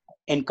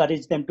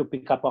 encourage them to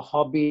pick up a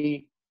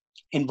hobby,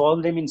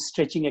 involve them in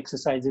stretching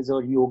exercises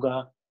or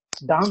yoga,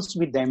 dance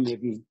with them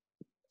maybe,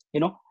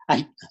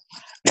 and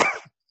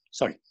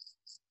sorry.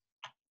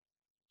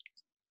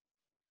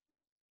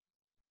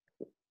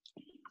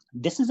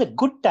 This is a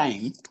good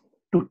time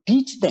to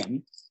teach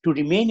them to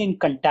remain in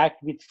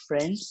contact with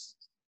friends,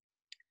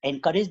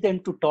 encourage them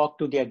to talk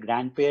to their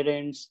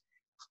grandparents,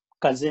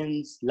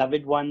 cousins,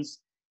 loved ones,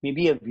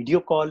 maybe a video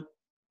call.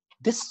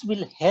 This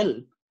will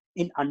help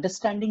in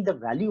understanding the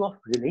value of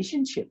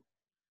relationship.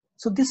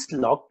 So this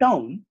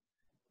lockdown,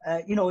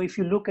 if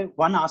you look at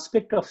one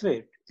aspect of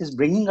it, is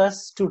bringing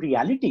us to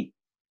reality.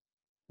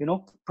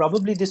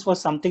 Probably this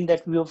was something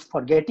that we were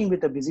forgetting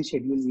with the busy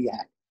schedule we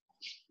had.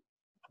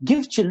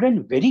 Give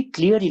children very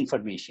clear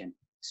information,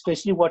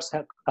 especially what's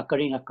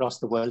occurring across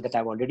the world that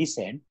I've already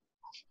said,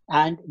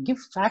 and give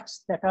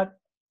facts that are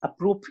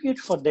appropriate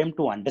for them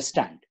to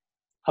understand.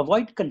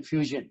 Avoid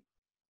confusion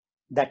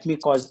that may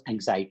cause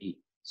anxiety.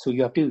 So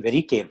you have to be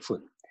very careful.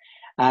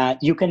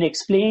 You can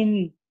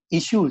explain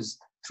issues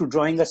through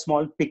drawing a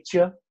small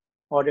picture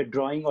or a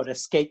drawing or a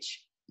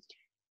sketch.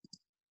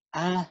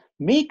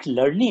 Make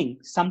learning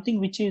something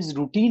which is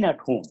routine at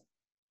home.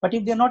 But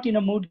if they're not in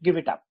a mood, give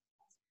it up.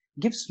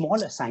 Give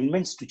small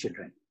assignments to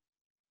children.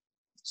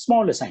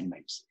 Small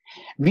assignments.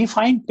 We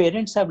find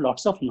parents have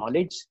lots of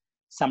knowledge.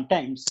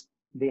 Sometimes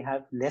they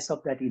have less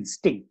of that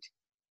instinct.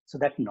 So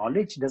that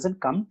knowledge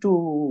doesn't come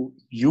to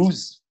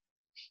use.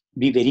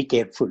 Be very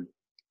careful.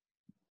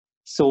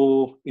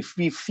 So if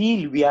we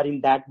feel we are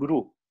in that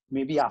group,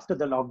 maybe after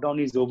the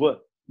lockdown is over,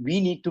 we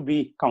need to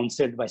be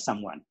counseled by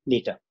someone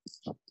later.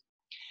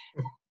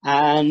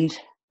 And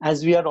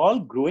as we are all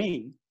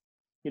growing,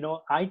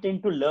 I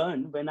tend to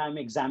learn when I'm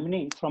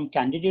examining from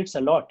candidates a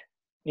lot.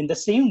 In the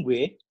same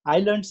way, I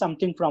learned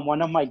something from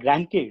one of my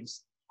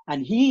grandkids,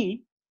 and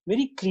he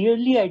very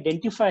clearly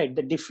identified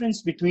the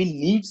difference between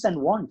needs and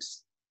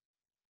wants.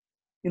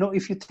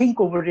 If you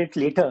think over it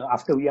later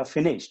after we are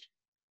finished,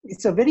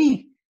 it's a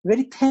very,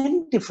 very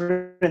thin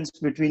difference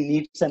between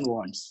needs and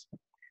wants.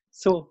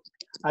 So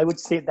I would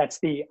say that's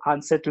the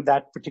answer to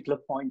that particular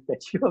point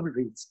that you have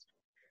raised.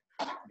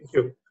 Thank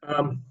you.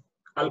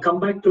 I'll come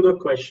back to the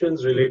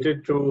questions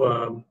related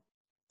to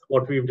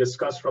what we've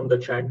discussed from the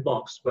chat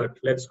box, but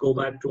let's go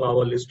back to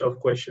our list of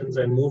questions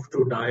and move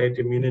to diet,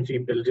 immunity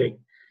building,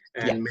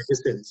 and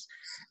medicines.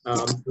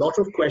 Lot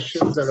of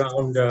questions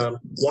around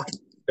what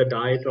the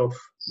diet of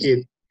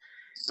kids.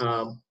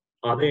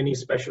 Are there any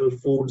special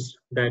foods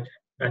that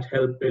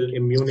help build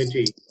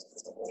immunity,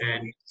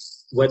 and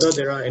whether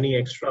there are any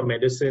extra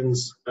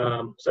medicines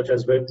such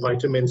as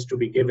vitamins to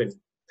be given?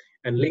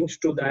 And linked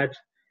to that,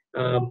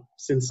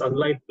 since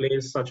sunlight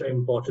plays such an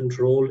important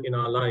role in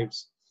our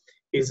lives,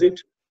 is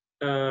it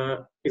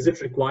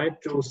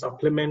required to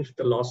supplement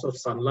the loss of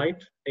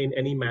sunlight in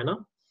any manner?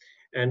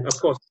 And of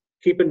course,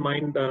 keep in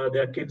mind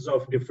there are kids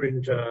of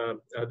different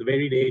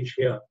varied age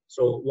here.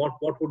 So what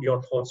would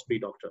your thoughts be,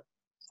 Doctor?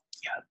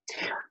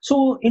 Yeah.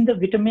 So in the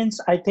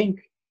vitamins, I think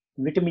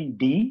vitamin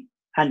D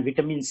and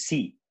vitamin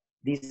C,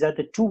 these are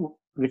the two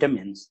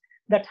vitamins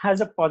that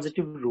has a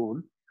positive role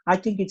I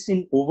think it's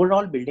in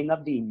overall building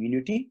up the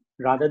immunity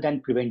rather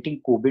than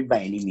preventing COVID by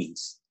any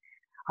means.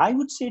 I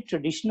would say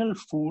traditional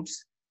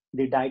foods,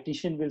 the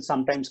dietitian will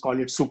sometimes call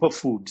it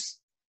superfoods,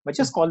 but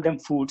just call them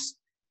foods,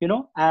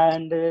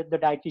 and the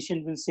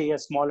dietitian will say a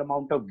small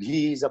amount of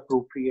ghee is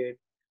appropriate.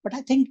 But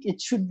I think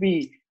it should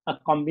be a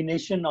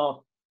combination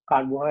of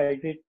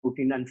carbohydrate,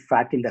 protein, and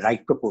fat in the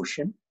right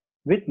proportion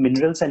with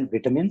minerals and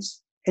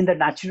vitamins in the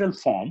natural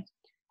form.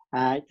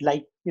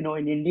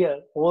 In India,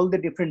 all the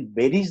different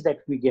berries that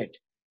we get,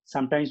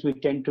 sometimes we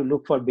tend to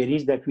look for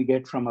berries that we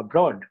get from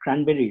abroad,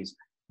 cranberries,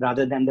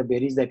 rather than the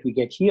berries that we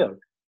get here.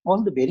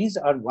 All the berries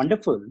are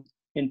wonderful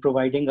in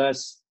providing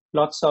us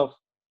lots of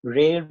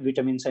rare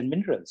vitamins and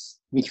minerals,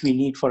 which we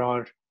need for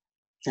our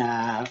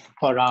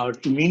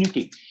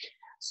immunity.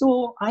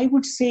 So I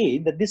would say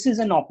that this is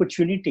an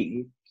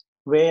opportunity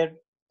where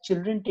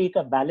children take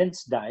a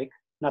balanced diet,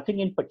 nothing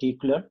in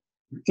particular.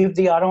 If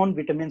they are on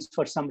vitamins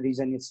for some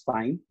reason, it's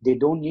fine. They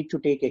don't need to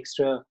take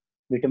extra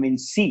vitamin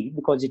C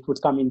because it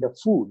would come in the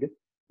food.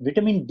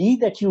 Vitamin D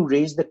that you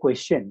raised the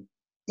question,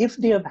 if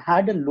they have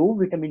had a low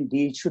vitamin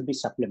D, it should be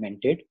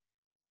supplemented.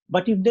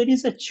 But if there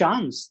is a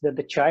chance that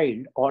the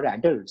child or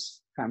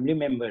adults, family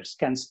members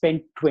can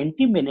spend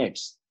 20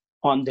 minutes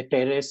on the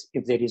terrace,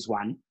 if there is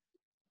one,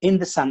 in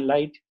the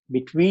sunlight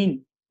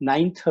between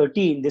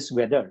 9:30 in this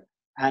weather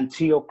and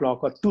 3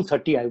 o'clock or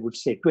 2:30, I would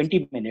say,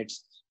 20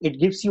 minutes, it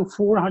gives you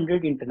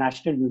 400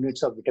 international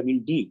units of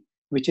vitamin D,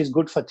 which is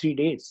good for 3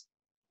 days.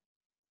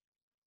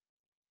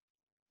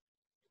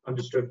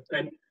 Understood.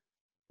 And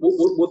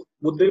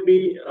would there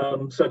be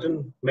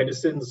certain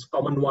medicines,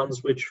 common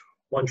ones, which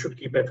one should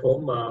keep at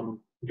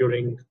home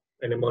during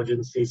an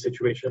emergency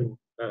situation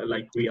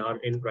like we are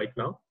in right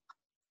now?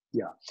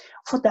 Yeah,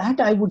 for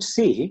that, I would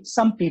say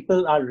some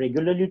people are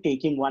regularly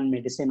taking one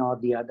medicine or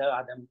the other,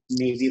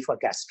 maybe for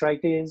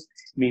gastritis,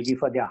 maybe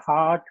for their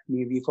heart,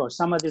 maybe for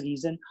some other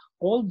reason.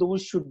 All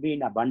those should be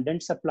in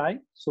abundant supply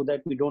so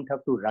that we don't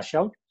have to rush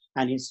out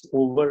and it's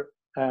over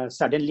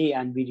suddenly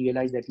and we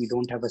realize that we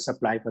don't have a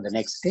supply for the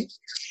next day.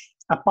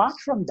 Apart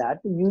from that,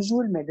 the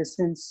usual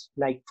medicines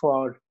like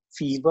for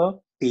fever,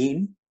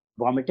 pain,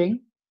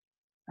 vomiting,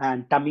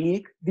 and tummy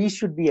ache, these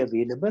should be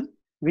available,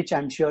 which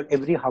I'm sure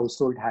every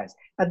household has.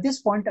 At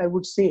this point, I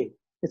would say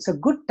it's a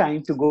good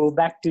time to go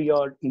back to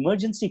your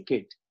emergency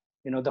kit,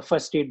 the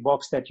first aid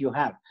box that you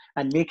have,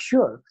 and make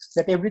sure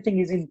that everything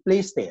is in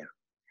place there,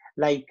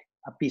 like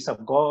a piece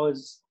of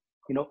gauze,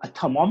 a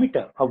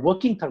thermometer, a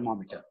working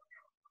thermometer.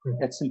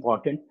 That's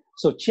important.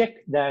 So check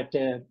that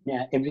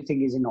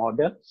everything is in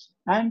order.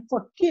 And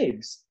for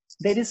kids,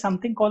 there is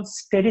something called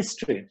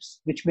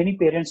steri-strips, which many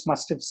parents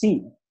must have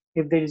seen.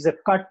 If there is a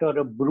cut or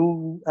a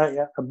bruise,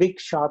 a big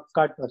sharp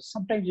cut, or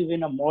sometimes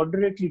even a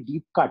moderately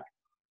deep cut,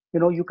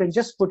 you can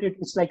just put it,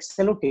 it's like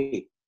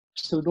sellotape.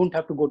 So you don't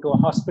have to go to a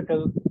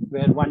hospital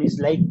where one is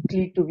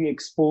likely to be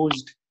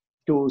exposed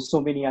to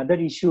so many other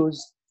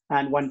issues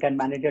and one can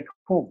manage at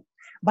home.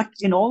 But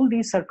in all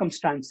these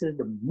circumstances,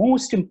 the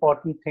most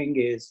important thing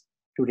is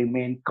to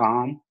remain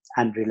calm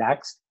and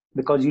relaxed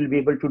because you'll be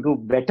able to do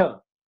better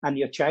and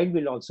your child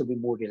will also be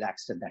more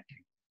relaxed at that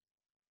time.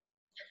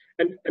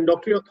 And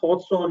doctor, your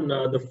thoughts on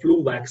the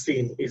flu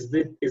vaccine? Is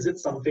it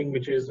something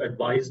which is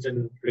advised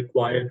and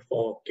required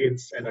for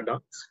kids and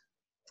adults?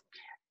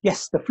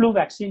 Yes, the flu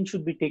vaccine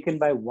should be taken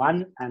by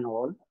one and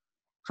all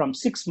from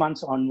 6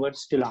 months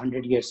onwards till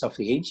 100 years of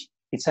age.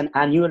 It's an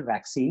annual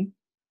vaccine.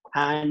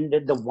 And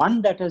the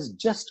one that has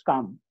just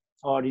come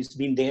or is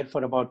been there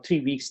for about 3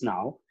 weeks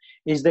now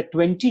is the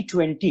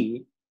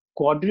 2020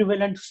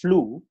 quadrivalent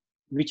flu,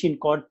 which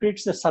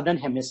incorporates the southern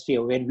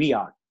hemisphere where we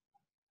are.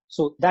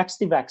 So that's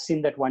the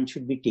vaccine that one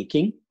should be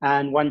taking,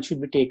 and one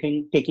should be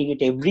taking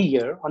it every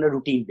year on a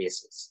routine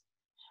basis.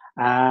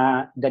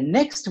 The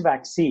next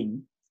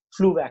vaccine,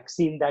 flu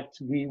vaccine that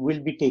we will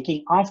be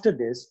taking after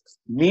this,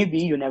 maybe,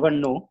 you never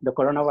know, the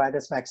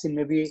coronavirus vaccine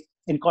may be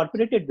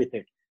incorporated with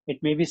it. It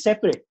may be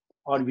separate,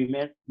 or we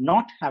may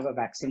not have a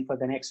vaccine for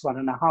the next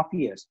 1.5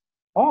 years,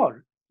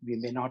 or we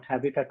may not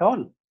have it at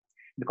all.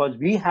 Because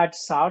we had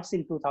SARS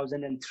in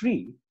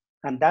 2003,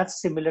 and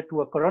that's similar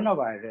to a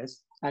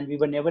coronavirus, and we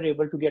were never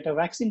able to get a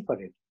vaccine for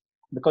it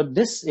because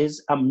this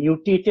is a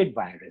mutated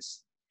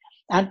virus.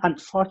 And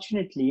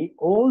unfortunately,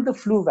 all the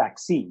flu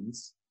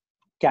vaccines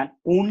can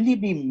only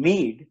be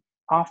made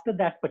after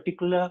that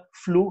particular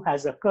flu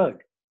has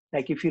occurred.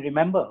 Like if you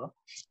remember,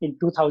 in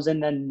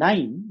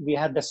 2009, we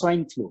had the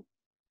swine flu.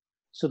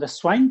 So the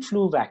swine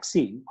flu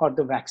vaccine or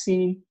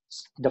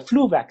the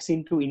flu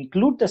vaccine to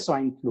include the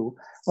swine flu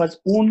was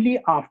only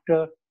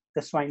after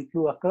the swine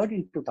flu occurred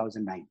in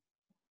 2009.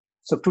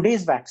 So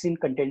today's vaccine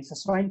contains the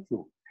swine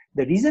flu.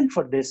 The reason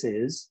for this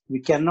is we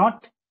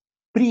cannot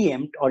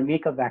preempt or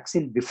make a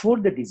vaccine before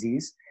the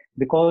disease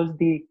because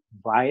the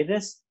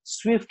virus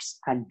swifts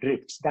and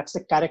drifts. That's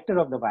the character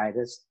of the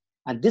virus.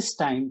 And this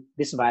time,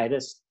 this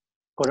virus,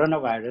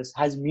 coronavirus,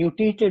 has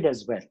mutated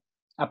as well,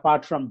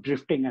 apart from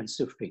drifting and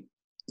swifting.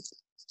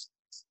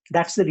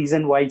 That's the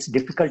reason why it's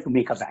difficult to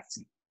make a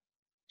vaccine.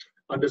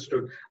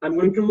 Understood. I'm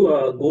going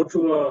to go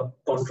to a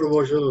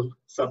controversial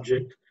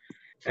subject.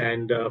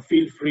 and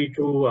feel free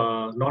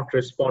to not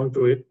respond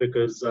to it,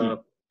 because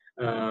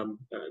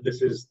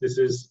this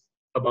is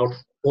about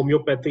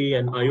homeopathy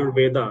and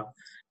Ayurveda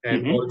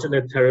and Mm-hmm.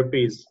 alternate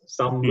therapies,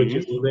 some which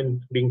is Mm-hmm.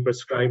 even being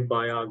prescribed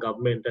by our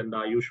government and the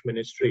Ayush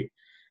Ministry.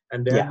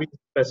 And there have Yeah. been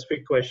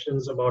specific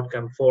questions about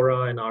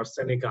camphora and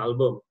arsenic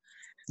album.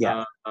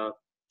 Yeah.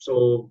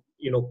 So,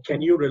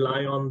 can you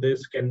rely on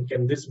this? Can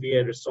this be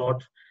a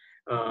resort?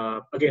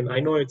 Again,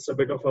 I know it's a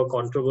bit of a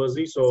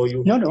controversy, so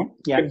you No.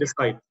 Yeah. can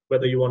decide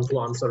whether you want to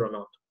answer or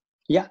not.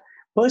 Yeah.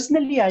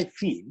 Personally, I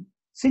feel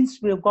since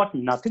we've got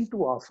nothing to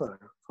offer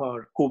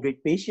for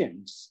COVID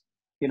patients,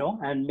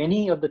 and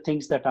many of the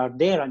things that are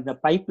there in the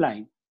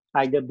pipeline,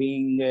 either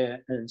being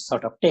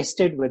sort of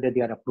tested, whether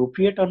they are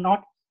appropriate or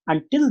not.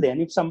 Until then,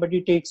 if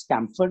somebody takes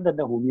camphor that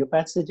the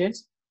homeopath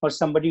suggests, or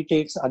somebody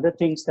takes other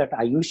things that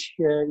Ayush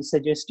is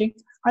suggesting,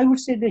 I would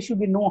say there should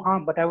be no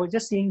harm. But I was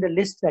just seeing the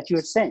list that you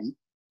had sent.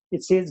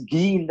 It says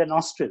ghee in the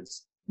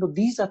nostrils.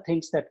 These are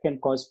things that can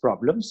cause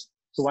problems.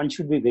 So one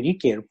should be very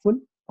careful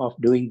of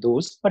doing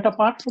those. But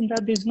apart from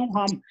that, there's no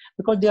harm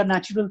because they are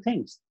natural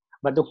things.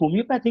 But the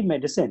homeopathic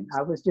medicine,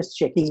 I was just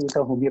checking with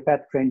a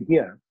homeopath friend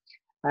here,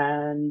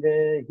 and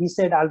he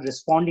said, I'll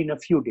respond in a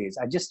few days.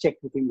 I just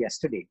checked with him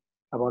yesterday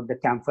about the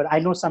camphor. I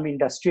know some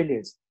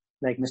industrialists,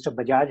 like Mr.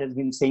 Bajaj has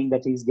been saying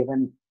that he's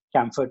given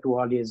camphor to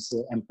all his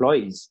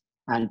employees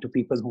and to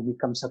people whom he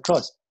comes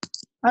across.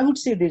 I would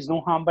say there's no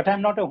harm, but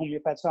I'm not a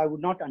homeopath, so I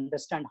would not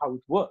understand how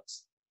it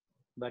works.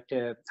 But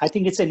I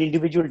think it's an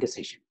individual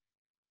decision.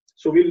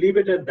 So we'll leave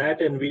it at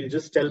that, and we'll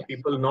just tell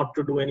people not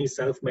to do any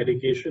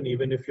self-medication,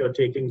 even if you're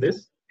taking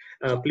this.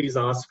 Please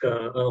ask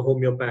a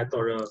homeopath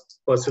or a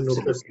person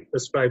who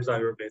prescribes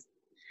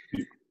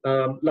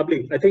Ayurveda.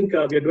 Lovely. I think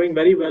we are doing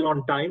very well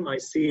on time. I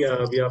see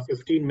we are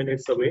 15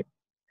 minutes away.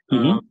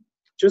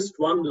 Just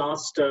one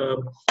last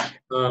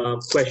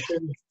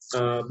question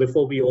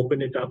before we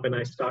open it up and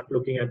I start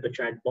looking at the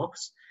chat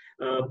box.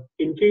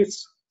 In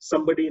case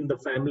somebody in the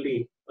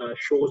family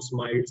shows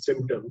mild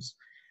symptoms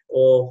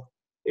or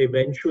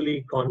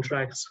eventually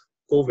contracts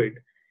COVID,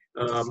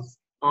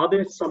 are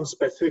there some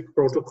specific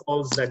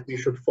protocols that we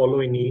should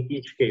follow in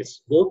each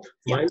case, both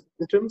mild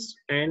symptoms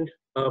and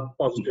a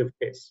positive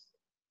case?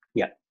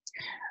 Yeah.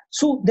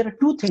 So there are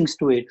two things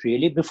to it,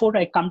 really. Before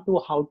I come to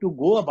how to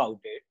go about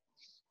it,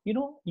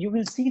 you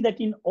will see that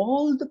in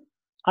all the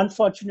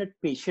unfortunate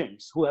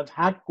patients who have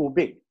had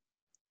COVID,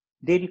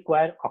 they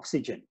require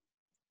oxygen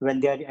when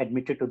they are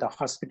admitted to the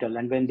hospital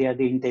and when they are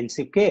the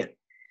intensive care.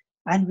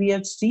 And we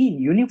have seen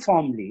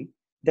uniformly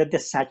that the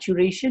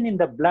saturation in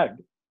the blood,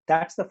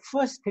 that's the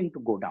first thing to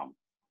go down.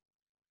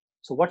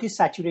 So what is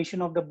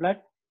saturation of the blood?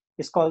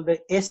 It's called the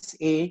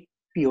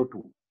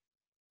SaPO2.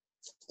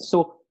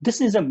 So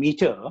this is a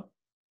meter.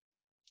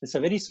 It's a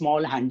very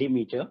small handy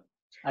meter,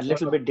 a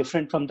little bit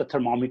different from the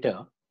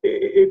thermometer.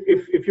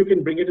 If you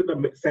can bring it to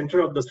the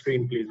center of the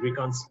screen, please. We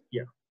can't,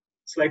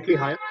 slightly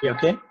higher. Yeah.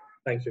 Okay.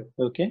 Thank you.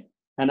 Okay.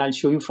 And I'll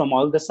show you from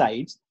all the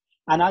sides.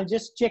 And I'll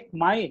just check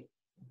my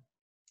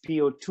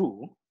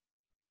PO2.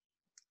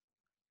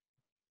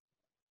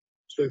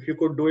 So if you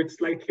could do it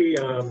slightly.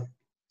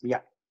 Yeah.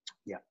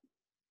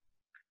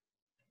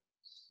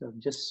 So I've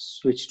just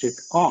switched it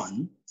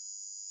on.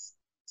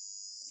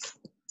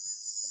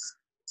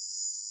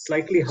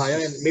 Slightly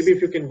higher, and maybe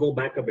if you can go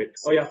back a bit.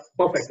 Oh yeah,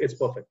 perfect. It's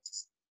perfect.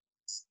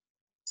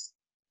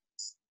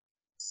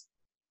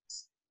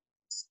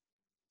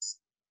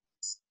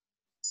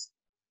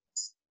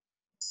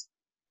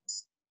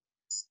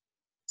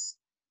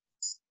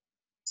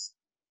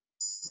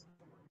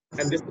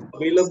 And this is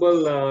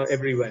available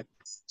everywhere.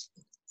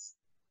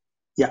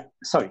 Yeah,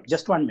 sorry,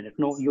 just 1 minute.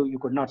 No, you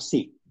could not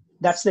see.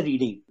 That's the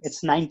reading.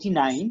 It's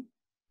 99.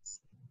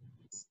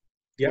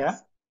 Yeah,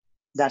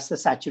 that's the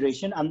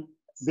saturation. And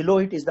below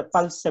it is the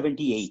pulse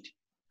 78.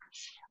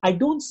 I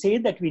don't say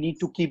that we need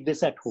to keep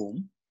this at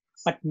home,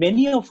 but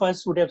many of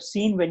us would have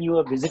seen when you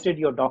have visited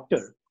your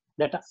doctor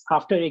that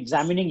after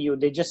examining you,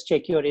 they just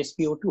check your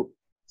SpO2.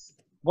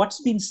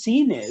 What's been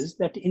seen is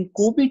that in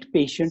COVID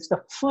patients,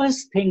 the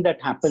first thing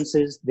that happens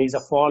is there's a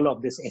fall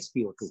of this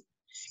SpO2.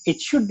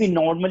 It should be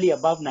normally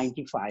above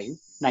 95,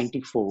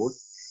 94.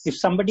 If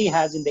somebody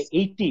has in the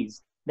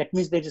 80s, that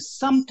means there is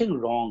something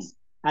wrong.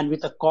 And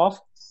with a cough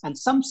and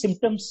some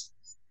symptoms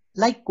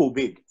like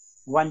COVID,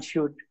 one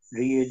should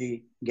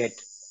really get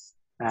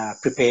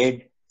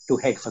prepared to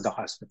head for the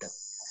hospital.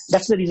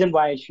 That's the reason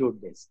why I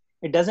showed this.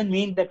 It doesn't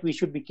mean that we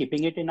should be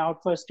keeping it in our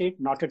first aid,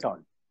 not at all,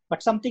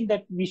 but something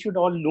that we should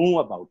all know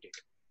about it.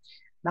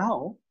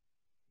 Now,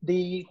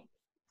 the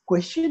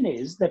question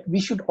is that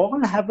we should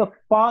all have a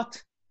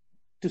path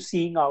to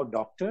seeing our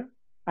doctor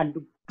and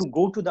to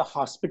go to the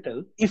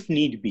hospital if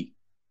need be.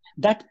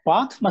 That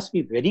path must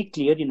be very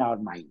clear in our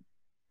mind.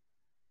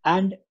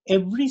 And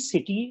every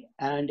city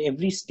and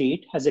every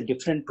state has a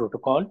different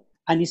protocol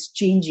and is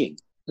changing.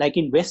 Like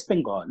in West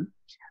Bengal,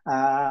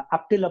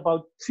 up till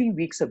about 3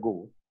 weeks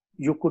ago,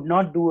 you could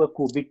not do a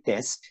COVID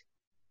test.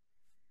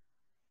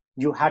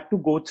 You had to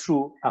go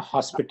through a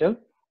hospital.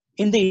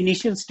 In the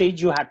initial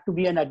stage, you had to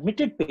be an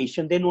admitted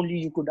patient, then only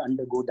you could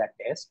undergo that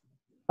test.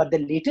 But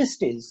the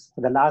latest is,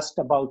 for the last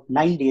about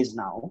 9 days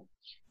now,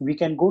 we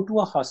can go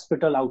to a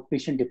hospital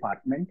outpatient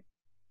department,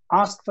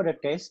 ask for a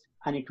test,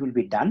 and it will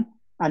be done.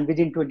 And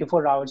within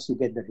 24 hours, you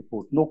get the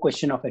report. No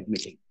question of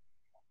admitting.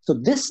 So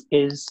this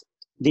is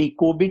the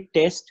COVID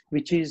test,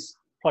 which is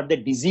for the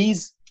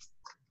disease,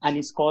 and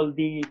it's called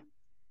the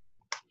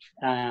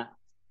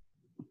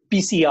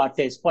PCR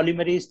test,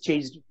 polymerase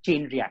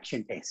chain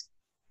reaction test.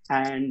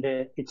 And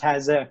it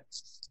has a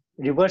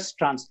reverse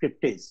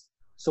transcriptase.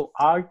 So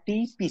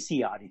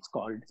RT-PCR, it's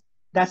called.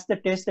 That's the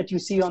test that you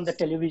see on the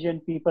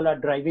television. People are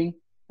driving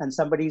and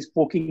somebody is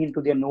poking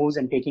into their nose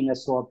and taking a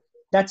swab.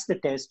 That's the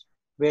test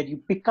where you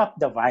pick up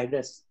the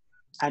virus,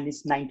 and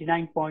it's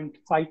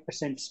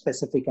 99.5%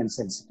 specific and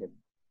sensitive.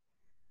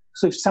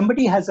 So if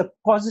somebody has a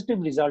positive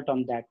result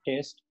on that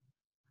test,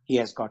 he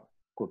has got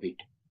COVID.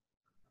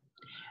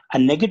 A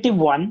negative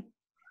one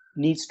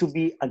needs to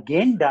be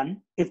again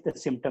done if the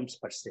symptoms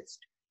persist.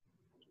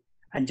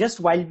 And just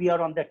while we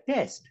are on the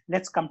test,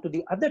 let's come to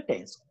the other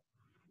test,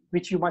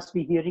 which you must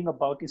be hearing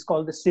about. Is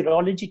called the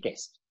serology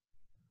test.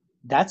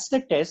 That's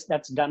the test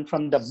that's done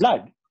from the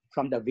blood,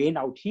 from the vein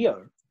out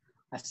here.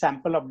 A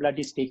sample of blood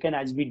is taken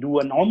as we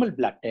do a normal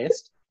blood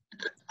test,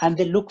 and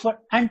they look for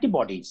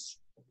antibodies.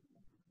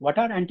 What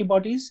are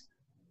antibodies?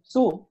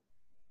 So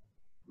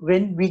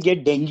when we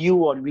get dengue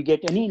or we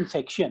get any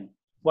infection,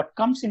 what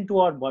comes into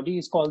our body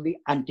is called the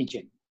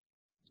antigen.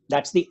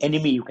 That's the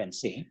enemy, you can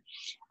say.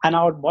 And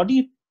our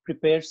body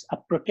prepares a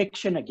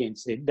protection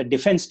against it, the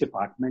defense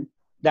department,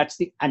 that's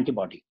the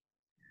antibody.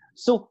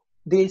 So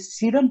the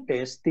serum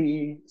test,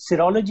 the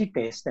serology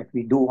test that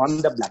we do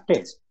on the blood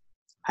test,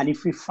 and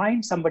if we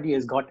find somebody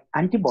has got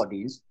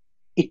antibodies,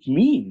 it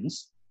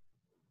means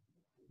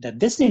that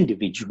this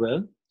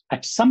individual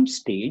at some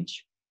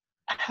stage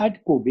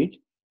had COVID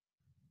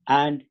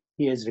and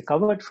he has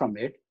recovered from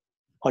it,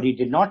 or he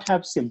did not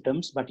have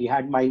symptoms, but he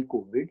had mild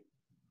COVID.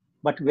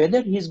 But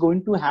whether he is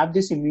going to have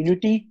this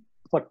immunity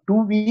for 2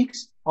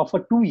 weeks or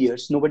for 2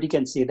 years, nobody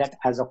can say that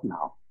as of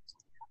now.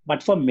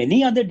 But for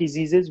many other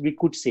diseases, we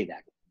could say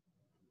that.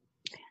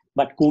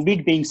 But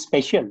COVID being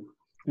special,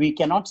 we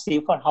cannot say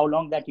for how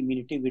long that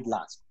immunity will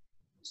last.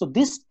 So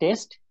this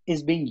test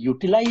is being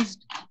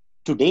utilized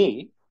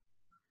today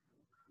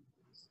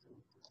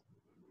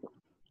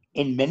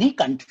in many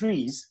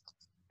countries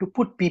to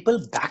put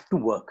people back to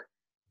work.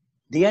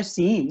 They are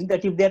seeing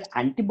that if their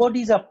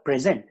antibodies are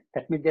present,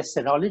 that means their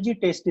serology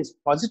test is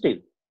positive,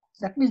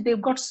 that means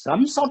they've got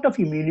some sort of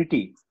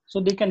immunity, so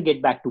they can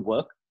get back to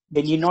work.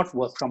 They need not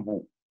work from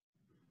home.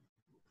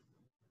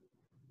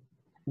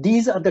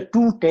 These are the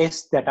two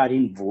tests that are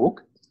in vogue.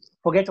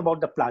 Forget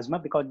about the plasma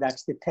because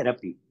that's the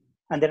therapy.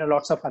 And there are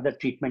lots of other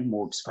treatment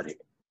modes for it.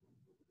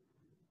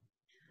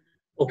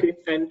 Okay,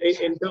 and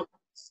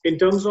in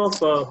terms of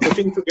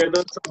putting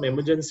together some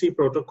emergency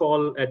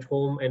protocol at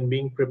home and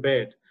being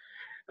prepared,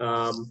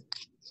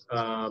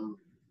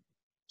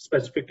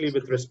 specifically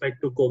with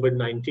respect to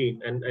COVID-19,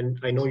 and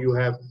I know you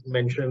have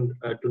mentioned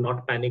to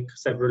not panic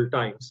several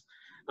times.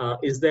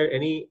 Is there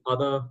any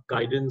other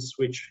guidance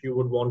which you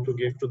would want to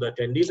give to the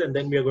attendees? And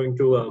then we are going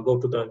to go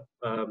to the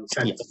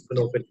chat box and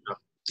open it up.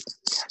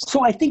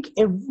 So I think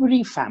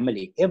every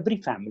family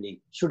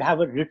should have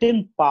a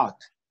written path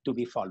to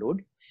be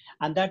followed.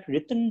 And that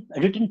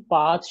written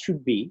path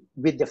should be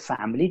with the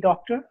family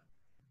doctor.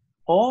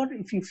 Or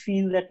if you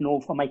feel that, no,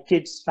 for my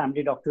kids,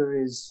 family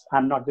doctor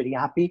I'm not very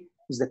happy,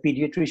 is the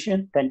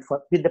pediatrician, then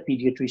with the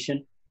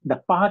pediatrician,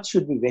 the path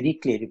should be very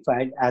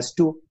clarified as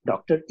to,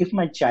 doctor, if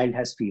my child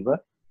has fever,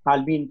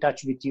 I'll be in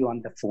touch with you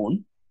on the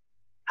phone.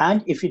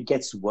 And if it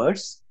gets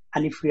worse,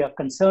 and if we are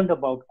concerned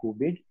about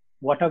COVID,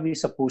 what are we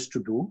supposed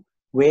to do?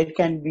 Where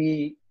can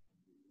we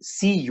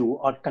see you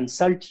or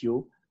consult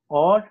you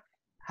or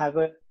have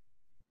a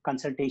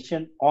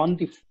consultation on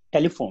the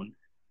telephone,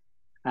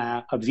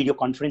 a video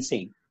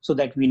conferencing, so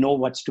that we know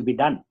what's to be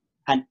done.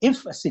 And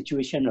if a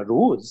situation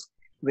arose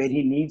where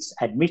he needs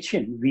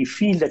admission, we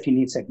feel that he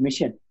needs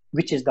admission,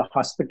 which is the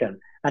hospital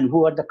and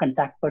who are the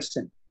contact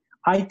person.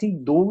 I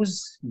think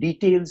those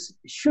details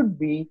should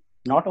be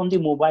not on the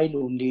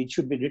mobile only, it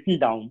should be written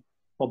down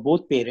for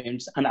both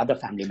parents and other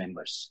family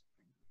members,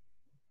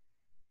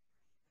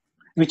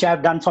 which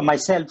I've done for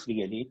myself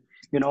really.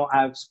 You know,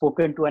 I've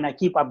spoken to and I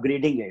keep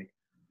upgrading it.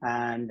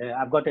 And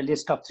I've got a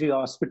list of 3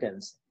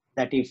 hospitals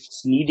that if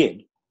it's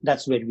needed,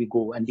 that's where we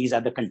go. And these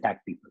are the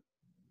contact people.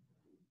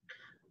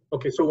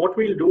 Okay, so what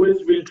we'll do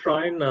is we'll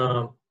try and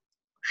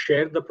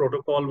share the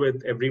protocol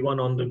with everyone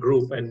on the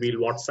group and we'll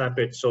WhatsApp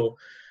it. So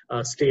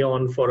stay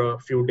on for a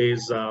few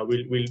days.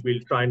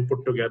 We'll try and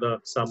put together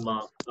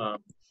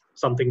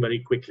something very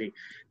quickly.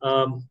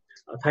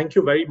 Thank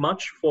you very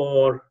much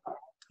for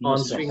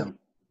answering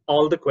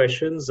all the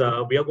questions.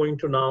 We are going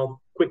to now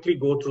quickly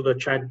go through the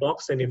chat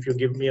box, and if you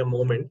give me a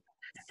moment.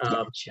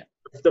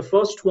 The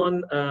first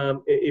one,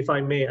 if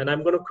I may, and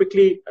I'm going to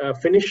quickly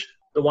finish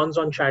the ones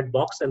on chat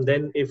box, and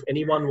then if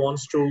anyone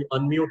wants to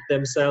unmute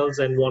themselves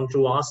and want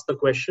to ask the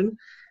question,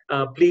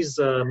 please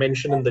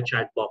mention in the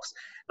chat box.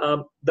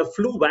 The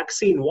flu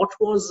vaccine, what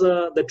was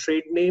the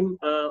trade name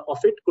of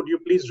it? Could you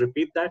please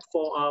repeat that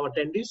for our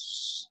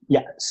attendees?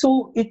 Yeah,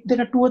 so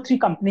there are 2 or 3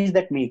 companies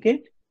that make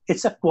it.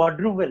 It's a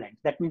quadrivalent.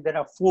 That means there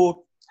are 4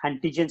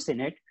 antigens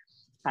in it.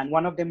 And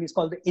one of them is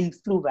called the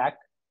Influvac.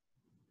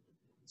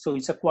 So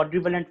it's a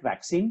quadrivalent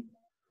vaccine,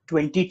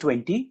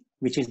 2020,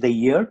 which is the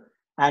year.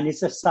 And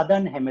it's a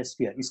Southern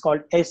Hemisphere. It's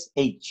called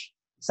SH,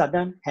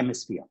 Southern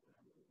Hemisphere.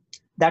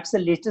 That's the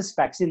latest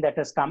vaccine that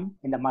has come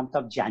in the month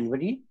of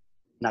January.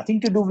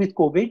 Nothing to do with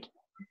COVID,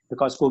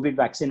 because COVID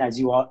vaccine, as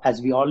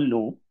we all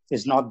know,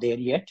 is not there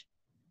yet.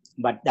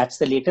 But that's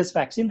the latest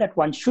vaccine that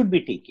one should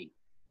be taking.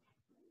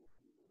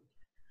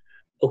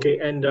 Okay,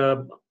 and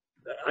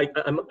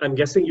I'm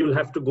guessing you'll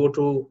have to go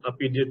to a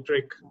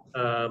pediatric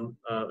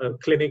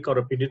clinic or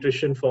a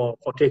pediatrician for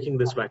taking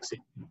this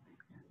vaccine.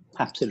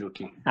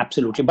 Absolutely,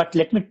 absolutely. But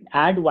let me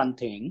add one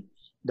thing.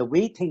 The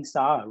way things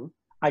are,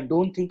 I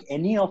don't think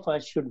any of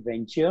us should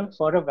venture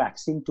for a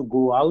vaccine to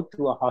go out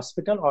to a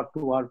hospital or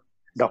to our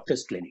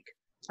doctor's clinic.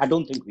 I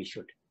don't think we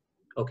should.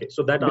 Okay,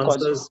 so that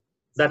answers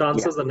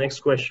the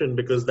next question,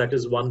 because that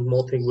is one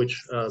more thing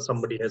which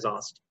somebody has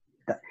asked.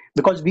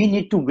 Because we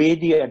need to weigh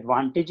the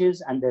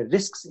advantages and the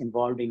risks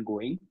involved in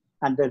going,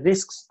 and the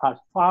risks are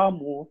far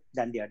more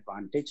than the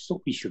advantage,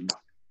 so we should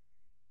not.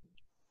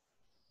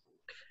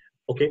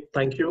 Okay,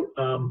 thank you.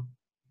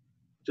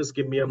 Just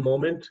give me a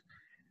moment.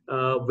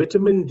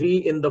 Vitamin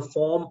D in the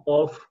form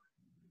of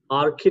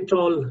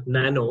Architol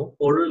Nano,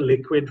 oral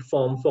liquid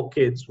form for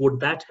kids, would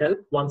that help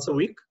once a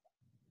week?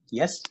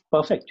 Yes,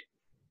 perfect.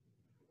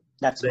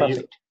 That's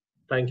perfect.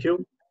 Thank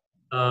you.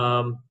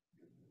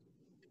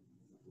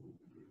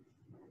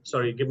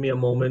 Sorry, give me a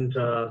moment.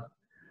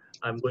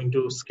 I'm going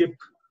to skip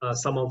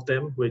some of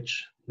them,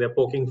 which they're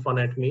poking fun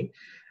at me.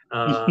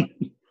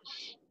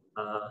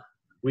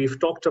 We've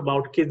talked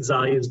about kids'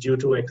 eyes due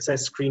to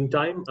excess screen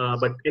time,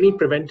 but any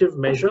preventive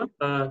measure,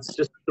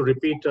 just to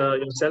repeat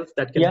yourself,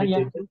 that can be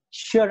taken?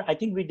 Sure, I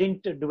think we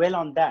didn't dwell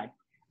on that.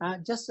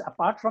 Just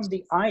apart from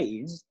the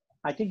eyes,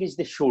 I think it's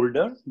the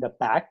shoulder, the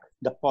back,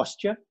 the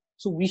posture.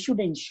 So we should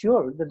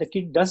ensure that the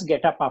kid does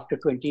get up after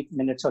 20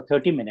 minutes or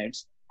 30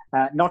 minutes,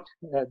 not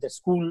the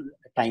school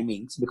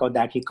timings, because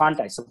that he can't,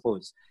 I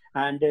suppose.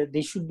 And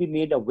they should be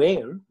made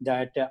aware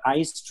that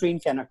eye strain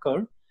can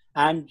occur,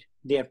 and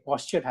their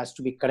posture has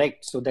to be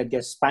correct so that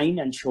their spine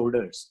and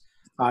shoulders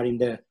are in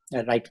the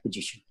right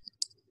position.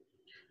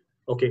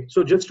 Okay,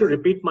 so just to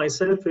repeat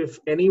myself, if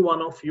any one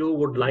of you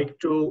would like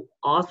to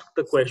ask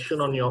the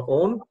question on your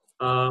own,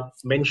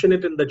 mention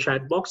it in the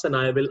chat box and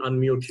I will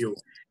unmute you.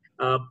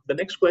 The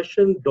next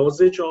question,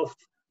 dosage of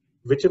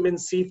vitamin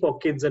C for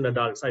kids and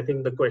adults. I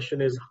think the question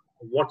is,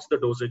 what's the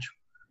dosage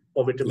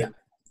for vitamin?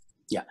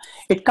 Yeah,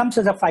 it comes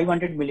as a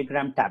 500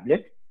 milligram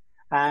tablet.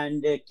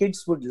 And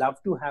kids would love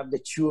to have the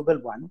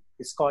chewable one.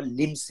 It's called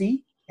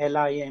Limc,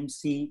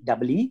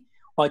 Limcee,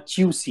 or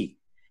Chewc,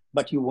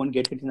 but you won't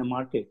get it in the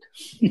market.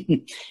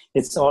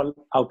 It's all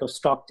out of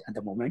stock at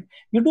the moment.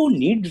 You don't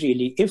need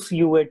really. If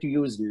you were to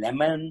use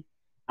lemon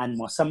and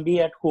Mosambi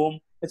at home,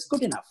 it's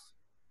good enough.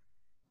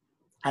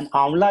 And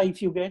Amla, if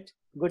you get,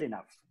 good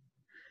enough.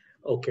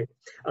 Okay.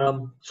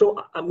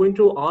 So I'm going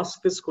to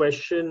ask this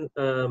question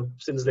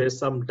since there's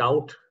some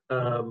doubt.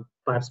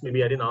 Perhaps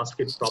maybe I didn't ask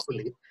it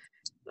properly.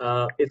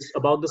 It's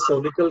about the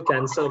cervical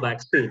cancer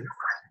vaccine,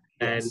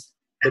 and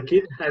the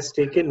kid has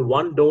taken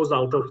 1 dose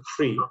out of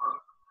 3.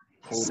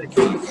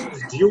 Second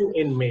is due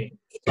in May.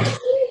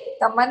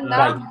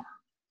 Right.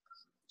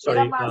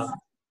 Sorry.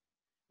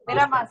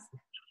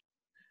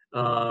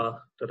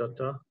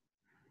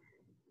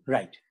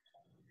 Right.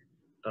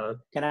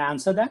 Can I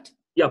answer that?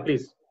 Yeah,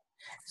 please.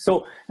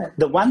 So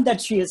the one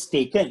that she has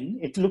taken,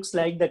 it looks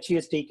like that she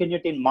has taken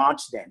it in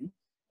March then,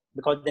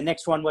 because the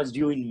next one was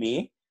due in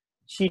May.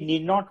 She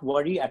need not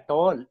worry at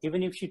all.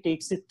 Even if she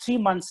takes it 3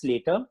 months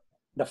later,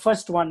 the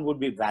first one would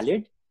be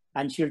valid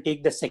and she'll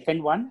take the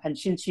second one. And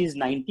since she's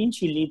 19,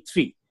 she'll need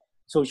 3.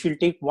 So she'll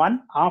take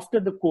one after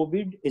the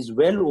COVID is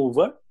well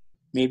over,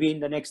 maybe in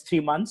the next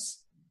 3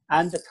 months.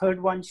 And the third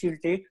one she'll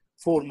take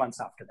 4 months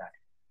after that.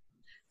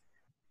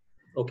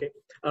 Okay.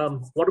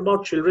 What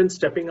about children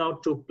stepping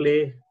out to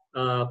play,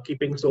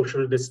 keeping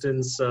social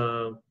distance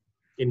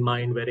in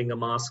mind, wearing a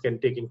mask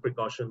and taking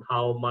precaution?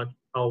 How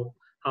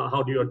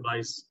do you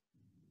advise?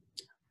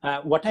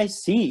 What I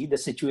see, the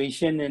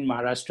situation in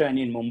Maharashtra and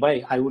in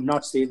Mumbai, I would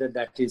not say that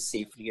that is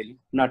safe really,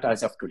 not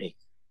as of today.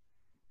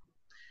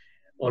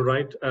 All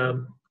right.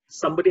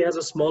 Somebody has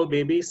a small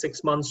baby,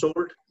 6 months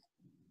old.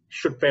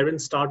 Should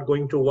parents start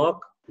going to work?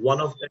 One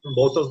of them,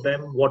 both of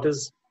them, what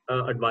is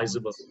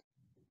advisable?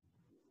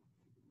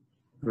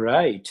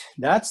 Right.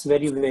 That's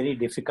very, very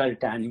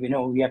difficult. And,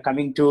 we are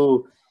coming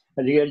to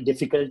real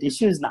difficult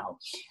issues now.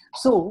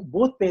 So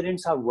both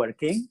parents are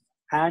working.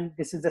 And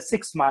this is a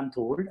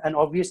 6-month-old, and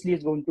obviously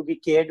is going to be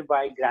cared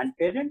by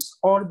grandparents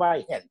or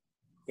by help.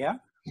 Yeah.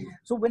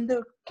 So when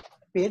the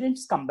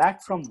parents come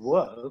back from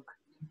work,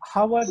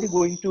 how are they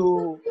going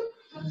to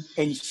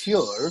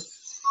ensure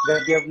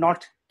that they have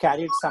not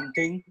carried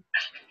something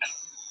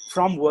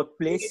from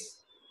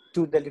workplace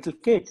to the little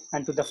kid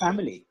and to the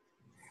family.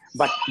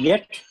 But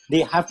yet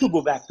they have to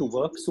go back to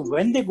work. So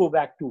when they go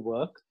back to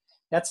work,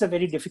 that's a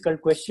very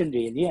difficult question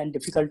really, and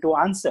difficult to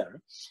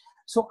answer.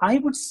 So I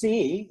would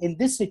say in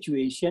this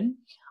situation,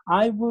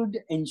 I would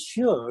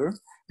ensure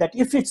that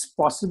if it's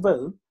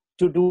possible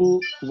to do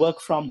work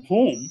from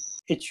home,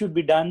 it should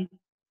be done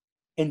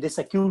in this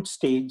acute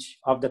stage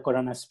of the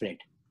corona spread.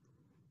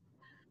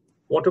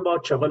 What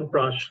about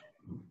Chawanprash?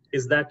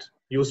 Is that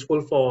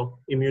useful for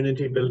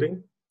immunity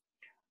building?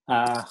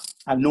 I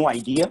have no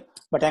idea,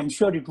 but I'm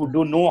sure it would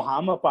do no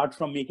harm apart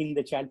from making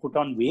the child put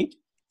on weight.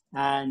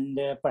 And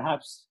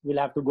perhaps we'll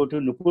have to go to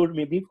Nupur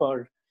maybe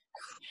for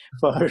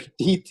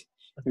teeth,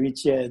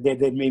 which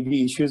there may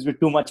be issues with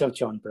too much of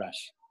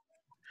Chawanprash.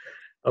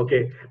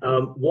 Okay.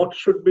 What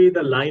should be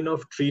the line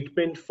of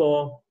treatment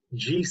for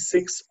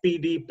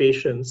G6PD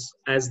patients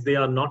as they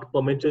are not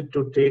permitted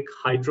to take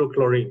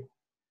hydrochlorine?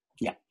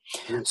 Yeah.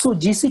 So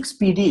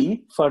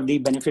G6PD, for the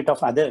benefit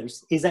of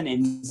others, is an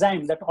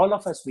enzyme that all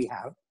of us we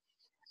have,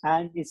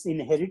 and it's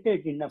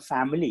inherited in a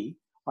family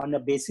on a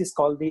basis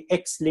called the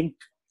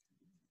X-linked.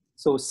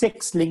 So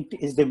sex-linked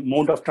is the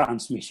mode of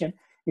transmission.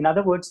 In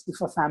other words,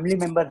 if a family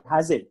member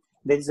has it,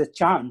 there is a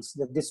chance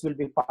that this will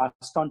be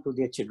passed on to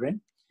their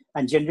children.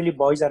 And generally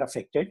boys are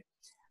affected.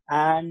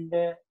 And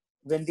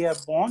when they are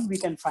born, we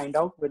can find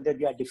out whether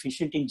they are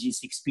deficient in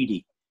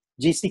G6PD.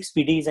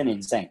 G6PD is an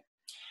enzyme.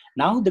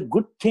 Now, the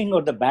good thing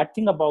or the bad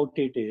thing about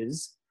it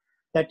is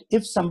that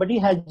if somebody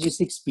has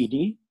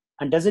G6PD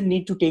and doesn't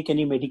need to take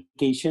any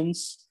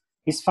medications,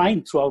 is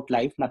fine throughout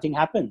life, nothing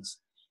happens.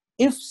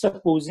 If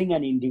supposing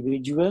an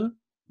individual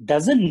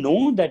doesn't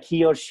know that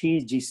he or she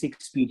is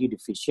G6PD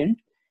deficient,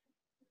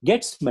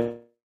 gets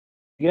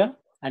malaria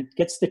and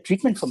gets the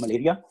treatment for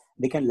malaria,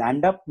 they can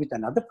land up with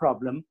another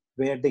problem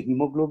where the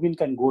hemoglobin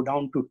can go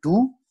down to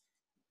 2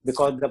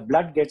 because the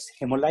blood gets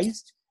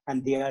hemolyzed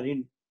and they are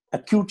in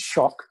acute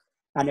shock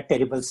and a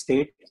terrible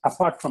state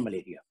apart from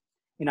malaria.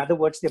 In other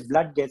words, the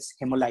blood gets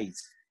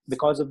hemolyzed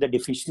because of the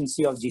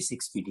deficiency of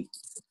G6PD.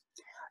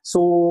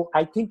 So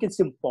I think it's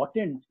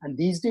important, and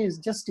these days,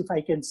 just if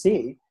I can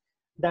say,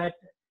 that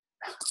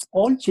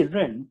all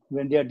children,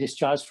 when they are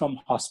discharged from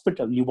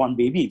hospital, newborn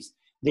babies,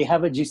 they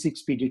have a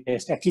G6PD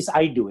test. At least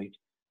I do it.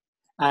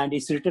 And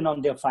it's written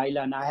on their file.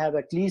 And I have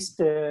at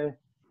least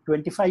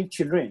 25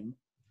 children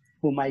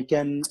whom I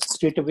can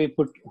straight away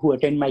put, who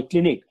attend my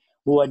clinic,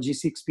 who are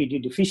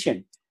G6PD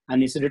deficient.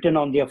 And it's written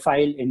on their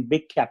file in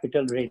big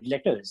capital red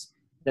letters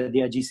that they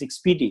are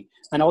G6PD.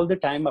 And all the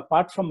time,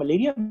 apart from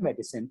malaria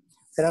medicine,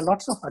 there are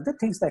lots of other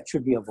things that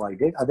should be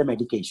avoided, other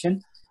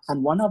medication.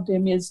 And one of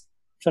them is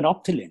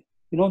phenolphthalein.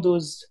 You know,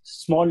 those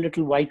small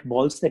little white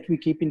balls that we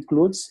keep in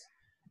clothes?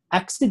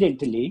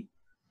 Accidentally,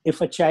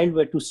 if a child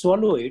were to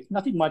swallow it,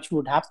 nothing much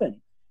would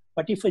happen.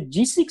 But if a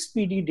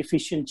G6PD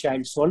deficient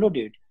child swallowed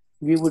it,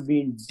 we would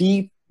be in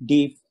deep,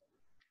 deep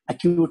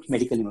acute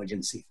medical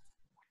emergency.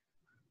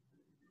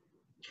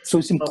 So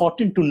it's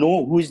important to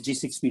know who is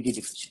G6PD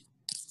deficient.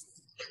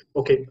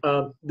 Okay,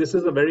 this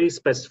is a very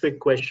specific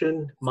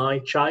question. My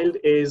child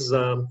is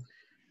a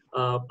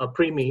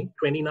preemie,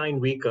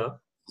 29-weeker,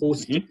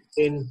 who's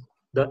in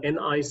the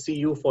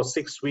NICU for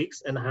 6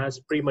 weeks and has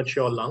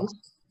premature lungs.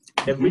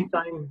 Every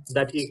time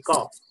that he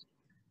coughs,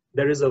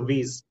 there is a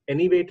wheeze.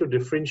 Any way to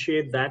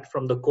differentiate that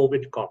from the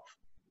COVID cough?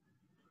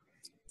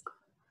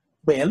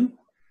 Well,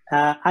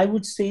 I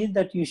would say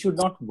that you should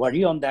not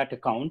worry on that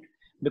account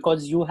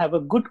because you have a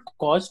good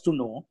cause to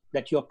know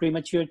that your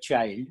premature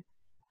child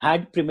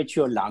had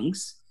premature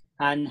lungs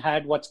and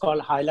had what's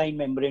called hyaline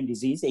membrane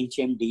disease,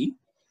 HMD,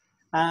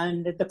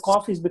 and the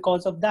cough is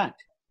because of that.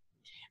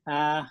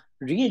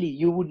 Really,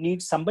 you would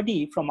need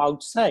somebody from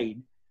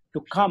outside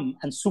to come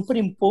and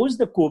superimpose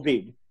the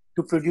COVID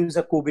to produce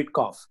a COVID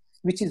cough,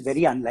 which is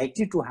very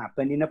unlikely to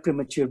happen in a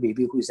premature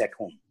baby who is at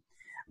home.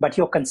 But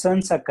your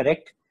concerns are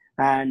correct,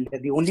 and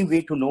the only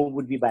way to know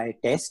would be by a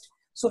test.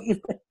 So if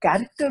the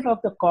character of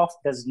the cough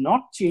does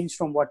not change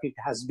from what it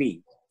has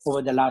been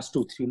over the last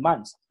 2-3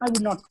 months, I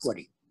would not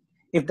worry.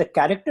 If the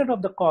character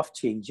of the cough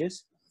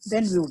changes,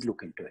 then we would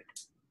look into it.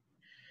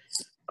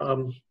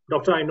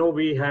 Doctor, I know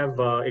we have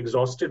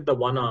exhausted the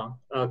 1 hour.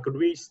 Could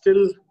we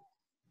still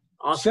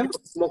ask you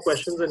more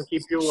questions and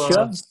keep you...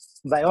 Sure,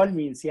 by all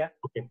means, yeah.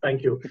 Okay,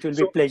 thank you. It will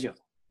be a pleasure.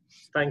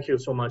 Thank you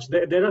so much.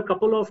 There are a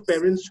couple of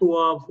parents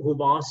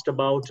who've asked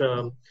about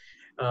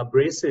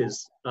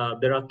braces.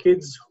 There are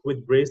kids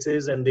with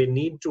braces and they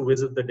need to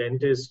visit the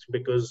dentist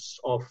because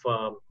of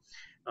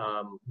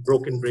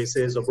broken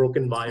braces or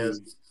broken wires.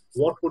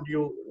 What would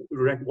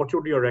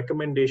your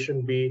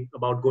recommendation be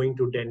about going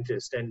to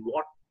dentist, and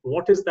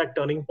what is that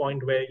turning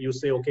point where you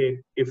say, okay,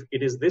 if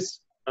it is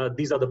this,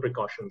 these are the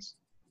precautions?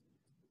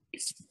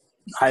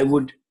 I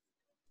would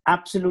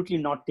absolutely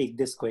not take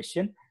this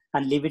question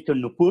and leave it to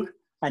Nupur,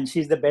 and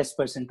she's the best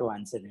person to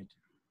answer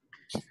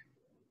it.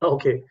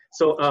 Okay,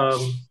 so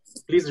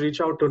please reach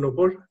out to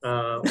Nupur,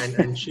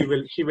 and she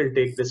will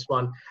take this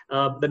one.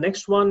 The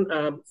next one,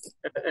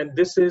 and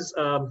this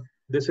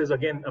is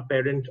again a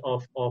parent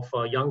of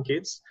young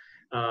kids.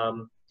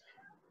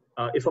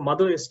 If a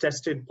mother is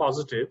tested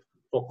positive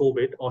for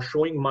COVID or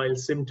showing mild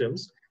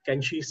symptoms, can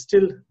she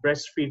still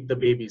breastfeed the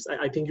babies?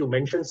 I think you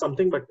mentioned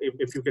something, but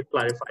if you could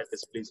clarify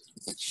this, please.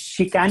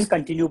 She can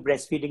continue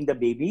breastfeeding the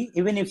baby,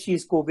 even if she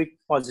is COVID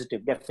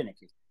positive,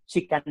 definitely.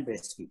 She can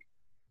breastfeed.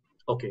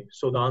 Okay,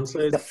 so the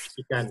answer is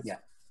she can. Yeah,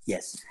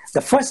 yes.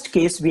 The first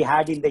case we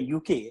had in the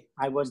UK,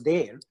 I was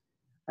there,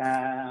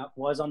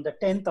 was on the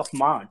 10th of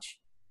March,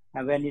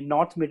 when in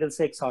North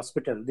Middlesex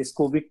Hospital, this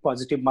COVID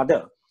positive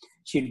mother,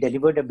 she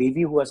delivered a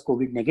baby who was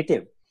COVID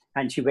negative,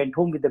 and she went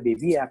home with the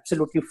baby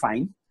absolutely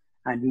fine.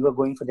 And we were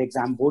going for the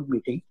exam board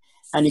meeting.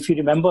 And if you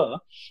remember,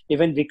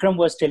 even Vikram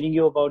was telling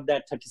you about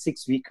that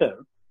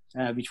 36-weeker,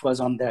 which was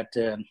on that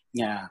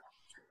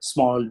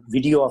small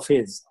video of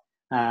his,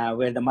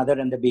 where the mother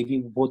and the baby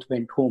both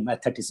went home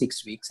at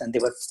 36 weeks, and they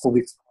were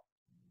COVID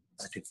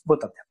positive,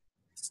 both of them.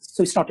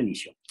 So it's not an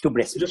issue to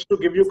breastfeed. Just to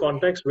give you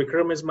context,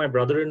 Vikram is my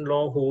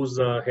brother-in-law who's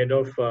head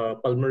of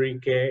pulmonary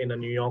care in a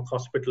New York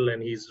hospital,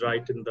 and he's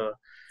right in the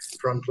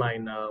front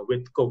line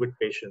with COVID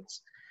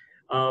patients.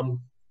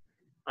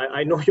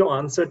 I know your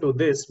answer to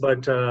this,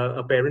 but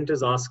a parent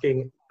is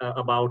asking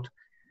about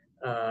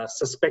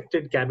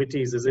suspected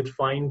cavities. Is it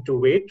fine to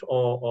wait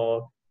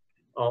or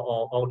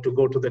to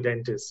go to the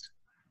dentist?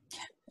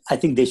 I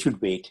think they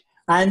should wait.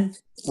 And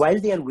while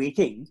they are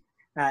waiting,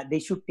 they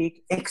should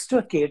take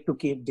extra care to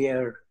keep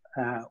their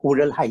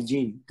oral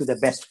hygiene to the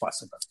best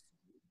possible.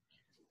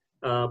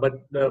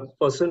 But the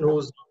person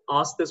who's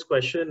asked this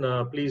question,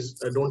 please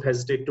don't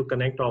hesitate to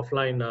connect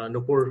offline.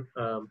 Nupur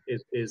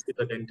is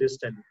a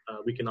dentist, and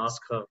we can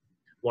ask her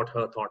what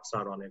her thoughts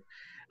are on it.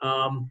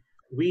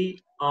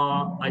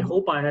 I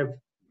hope I have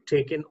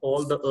taken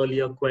all the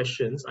earlier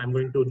questions. I'm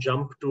going to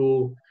jump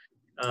to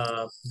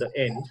the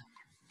end.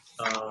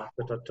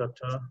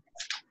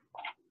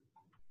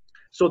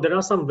 So there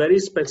are some very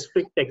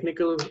specific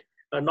technical,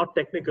 not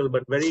technical,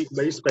 but very,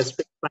 very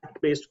specific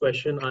fact-based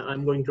question.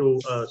 I'm going to,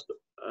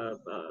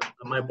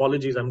 my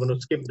apologies, I'm going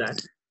to skip that.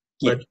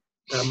 Yeah.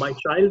 But my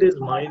child is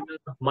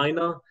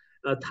minor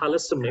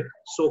thalassaemic,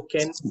 so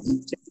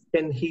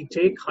can he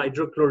take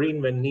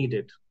hydrochlorine when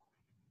needed?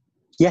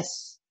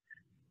 Yes,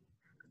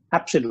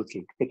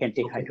 absolutely. They can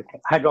take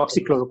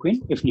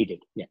hydroxychloroquine if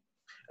needed. Yeah.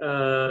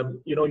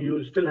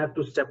 You still have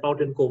to step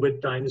out in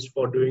COVID times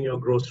for doing your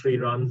grocery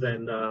runs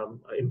and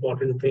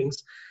important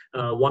things.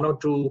 One or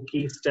two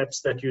key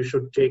steps that you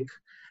should take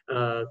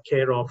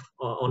care of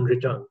on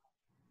return.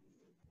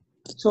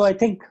 So I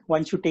think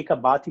one should take a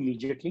bath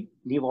immediately,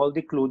 leave all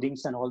the clothing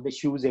and all the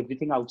shoes,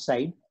 everything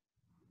outside.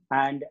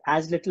 And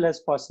as little as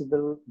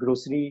possible,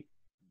 grocery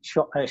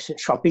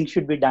shopping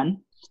should be done.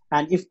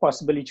 And if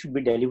possible, it should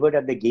be delivered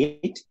at the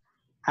gate.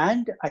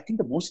 And I think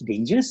the most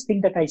dangerous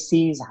thing that I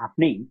see is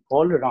happening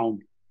all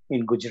around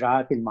in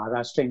Gujarat, in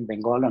Maharashtra, in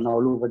Bengal, and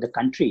all over the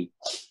country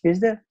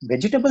is the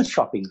vegetable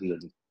shopping,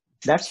 really.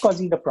 That's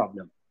causing the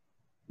problem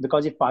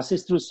because it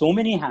passes through so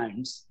many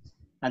hands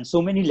and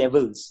so many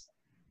levels.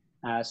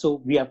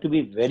 So we have to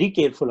be very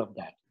careful of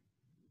that.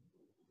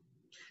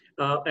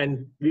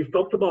 And we've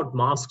talked about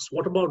masks.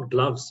 What about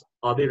gloves?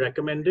 Are they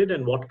recommended,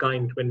 and what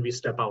kind when we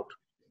step out?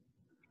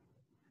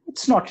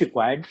 It's not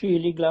required,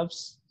 really,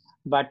 gloves.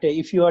 But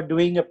if you are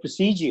doing a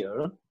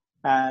procedure,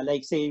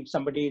 like say if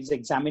somebody is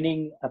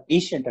examining a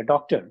patient, a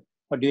doctor,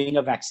 or doing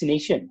a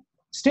vaccination,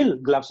 still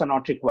gloves are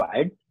not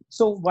required.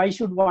 So why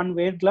should one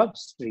wear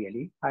gloves,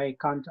 really? I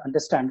can't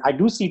understand. I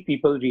do see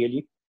people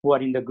really who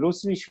are in the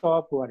grocery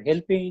shop, who are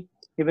helping,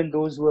 even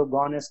those who have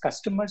gone as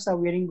customers are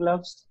wearing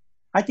gloves.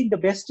 I think the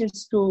best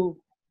is to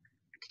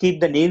keep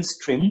the nails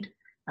trimmed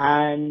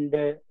and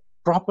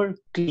proper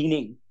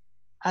cleaning.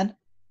 And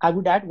I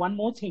would add one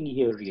more thing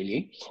here,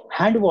 really.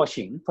 Hand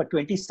washing for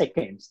 20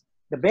 seconds.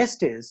 The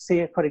best is,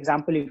 say, for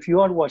example, if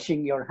you are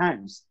washing your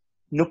hands,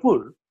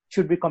 Nupur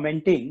should be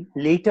commenting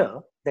later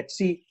that,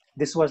 see,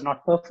 this was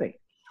not perfect.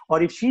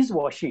 Or if she's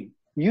washing,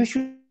 you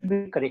should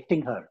be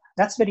correcting her.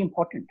 That's very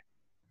important.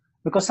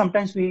 Because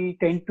sometimes we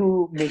tend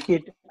to make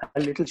it a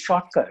little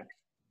shortcut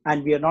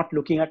and we are not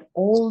looking at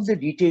all the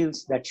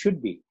details that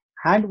should be.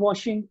 Hand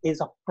washing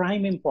is of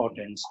prime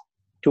importance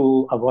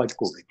to avoid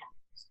COVID.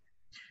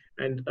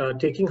 And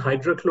taking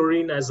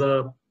hydrochlorine as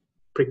a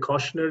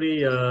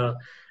precautionary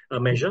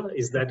measure,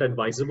 is that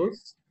advisable?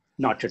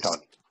 Not at all.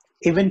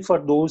 Even for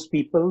those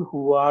people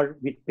who are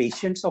with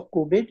patients of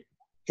COVID,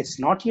 it's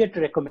not yet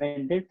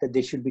recommended that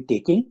they should be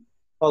taking,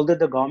 although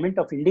the government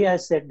of India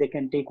has said they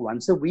can take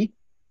once a week.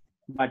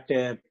 But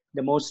the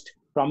most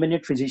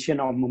prominent physician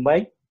of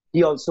Mumbai,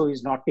 he also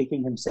is not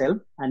taking himself,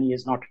 and he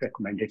has not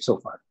recommended so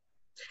far.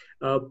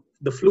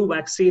 The flu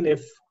vaccine,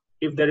 if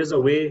there is a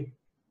way,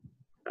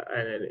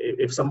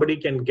 if somebody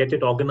can get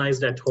it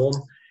organized at home,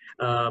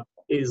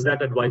 is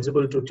that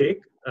advisable to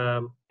take?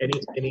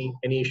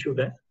 Any issue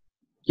there?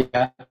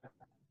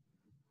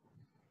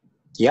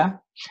 Yeah.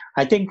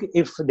 I think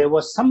if there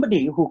was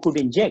somebody who could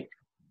inject,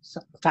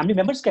 family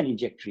members can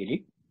inject,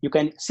 really. You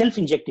can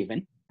self-inject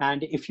even.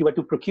 And if you were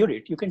to procure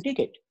it, you can take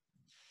it.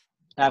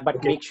 But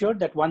okay, make sure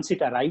that once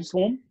it arrives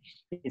home,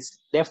 it's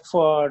left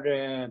for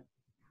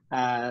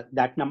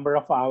that number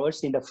of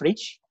hours in the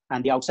fridge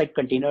and the outside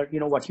container,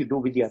 what you do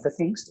with the other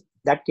things,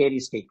 that care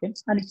is taken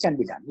and it can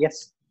be done.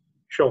 Yes.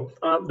 Sure.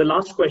 The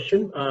last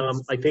question,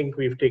 I think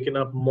we've taken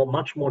up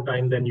much more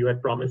time than you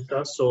had promised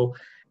us. So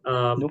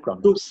No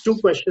problem. two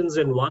questions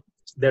in one.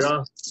 There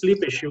are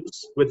sleep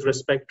issues with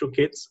respect to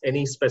kids.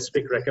 Any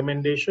specific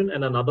recommendation?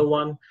 And another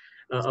one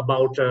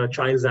about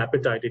child's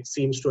appetite. It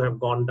seems to have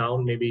gone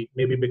down, maybe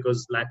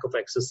because lack of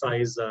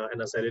exercise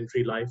and a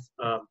sedentary life.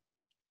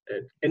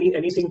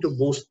 Anything to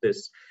boost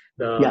this?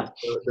 The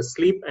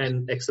sleep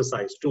and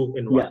exercise, two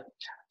in one. Yeah.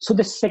 So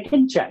the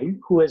second child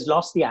who has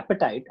lost the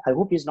appetite, I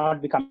hope he's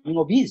not becoming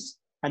obese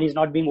and he's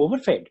not being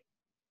overfed.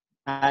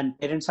 And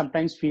parents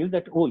sometimes feel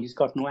that, oh, he's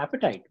got no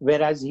appetite,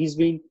 whereas he's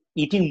been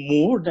eating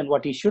more than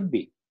what he should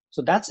be.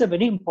 So that's a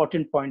very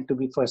important point to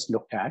be first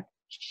looked at.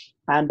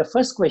 And the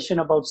first question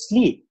about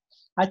sleep,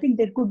 I think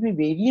there could be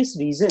various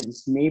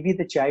reasons. Maybe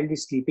the child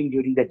is sleeping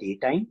during the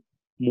daytime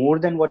more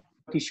than what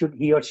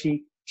he or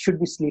she should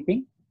be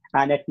sleeping.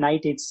 And at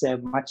night, it's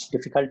much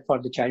difficult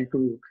for the child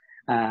to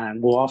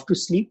go off to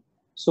sleep.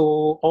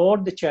 So, or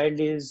the child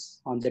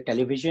is on the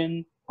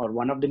television or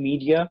one of the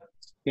media,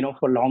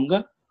 for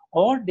longer,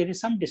 or there is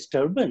some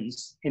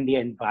disturbance in the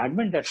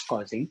environment that's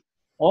causing,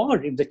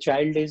 or if the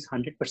child is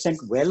 100%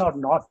 well or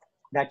not,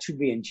 that should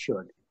be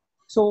ensured.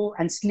 So,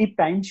 and sleep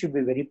time should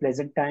be very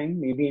pleasant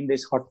time. Maybe in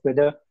this hot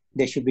weather,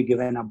 they should be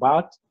given a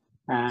bath,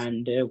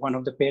 and one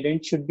of the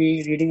parents should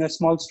be reading a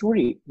small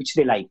story, which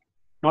they like,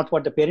 not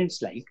what the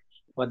parents like,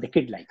 what the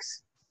kid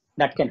likes.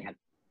 That can help.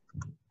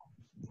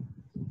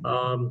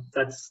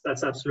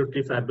 That's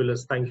absolutely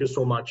fabulous. Thank you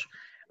so much.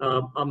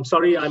 I'm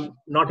sorry I'm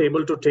not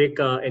able to take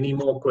any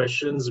more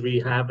questions. We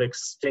have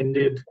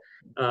extended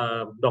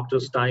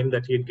doctor's time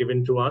that he had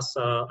given to us.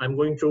 I'm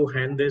going to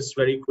hand this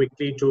very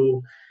quickly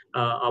to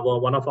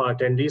one of our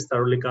attendees,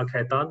 Tarulika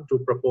Khaitan, to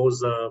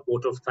propose a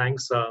vote of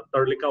thanks.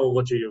 Tarulika,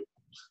 over to you.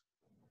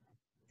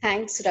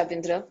 Thanks,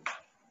 Ravindra.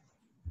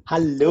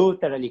 Hello,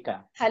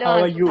 Tarulika. Hello, how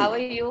are you? How are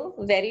you?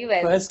 Very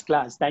well. First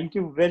class. Thank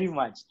you very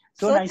much.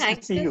 So nice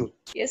to see you.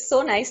 Yes,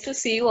 so nice to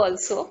see you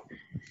also.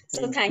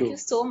 So thank you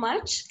so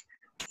much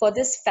for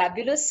this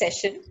fabulous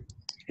session.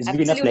 It's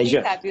been a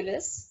pleasure.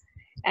 Fabulous.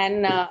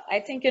 And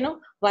I think,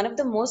 one of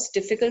the most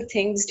difficult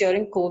things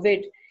during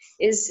COVID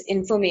is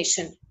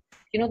information.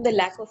 The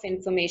lack of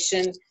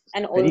information,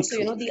 and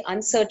also, the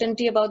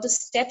uncertainty about the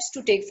steps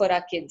to take for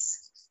our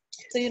kids.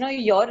 So,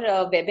 your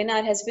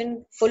webinar has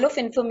been full of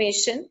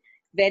information,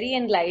 very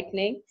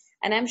enlightening,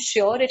 and I'm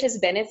sure it has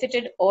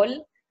benefited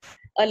all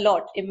a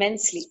lot,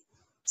 immensely.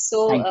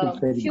 So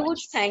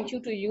huge thank you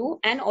to you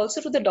and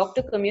also to the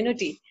doctor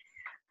community.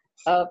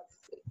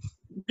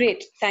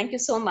 Great. Thank you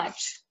so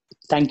much.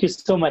 Thank you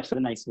so much for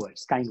the nice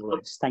words, kind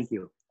words. Thank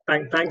you.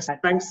 Thanks,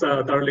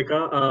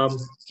 Tarulika.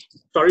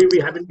 Sorry we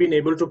haven't been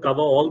able to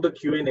cover all the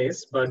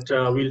Q&As, but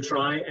we'll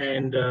try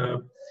and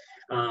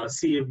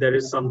see if there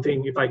is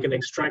something, if I can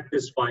extract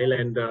this file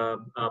and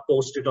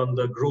post it on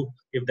the group,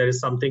 if there is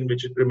something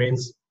which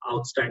remains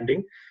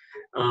outstanding.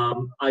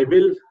 I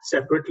will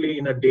separately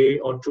in a day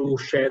or two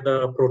share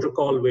the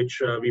protocol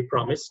which we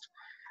promised.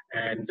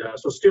 And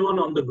so stay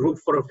on the group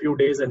for a few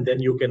days and then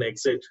you can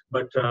exit.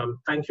 But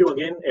thank you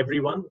again,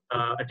 everyone,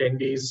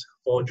 attendees,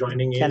 for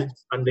joining in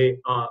Sunday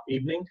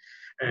evening.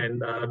 And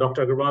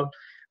Dr. Agrawal,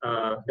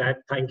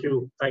 thank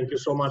you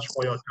so much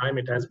for your time.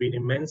 It has been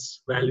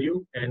immense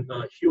value and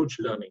huge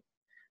learning.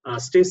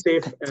 Stay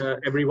safe,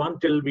 everyone,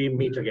 till we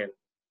meet again.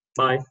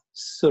 Bye.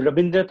 So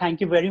Ravindra,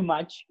 thank you very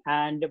much,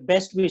 and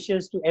best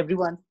wishes to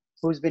everyone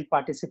who's been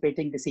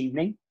participating this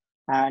evening,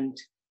 and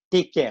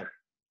take care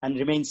and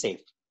remain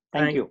safe.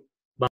 Thank you.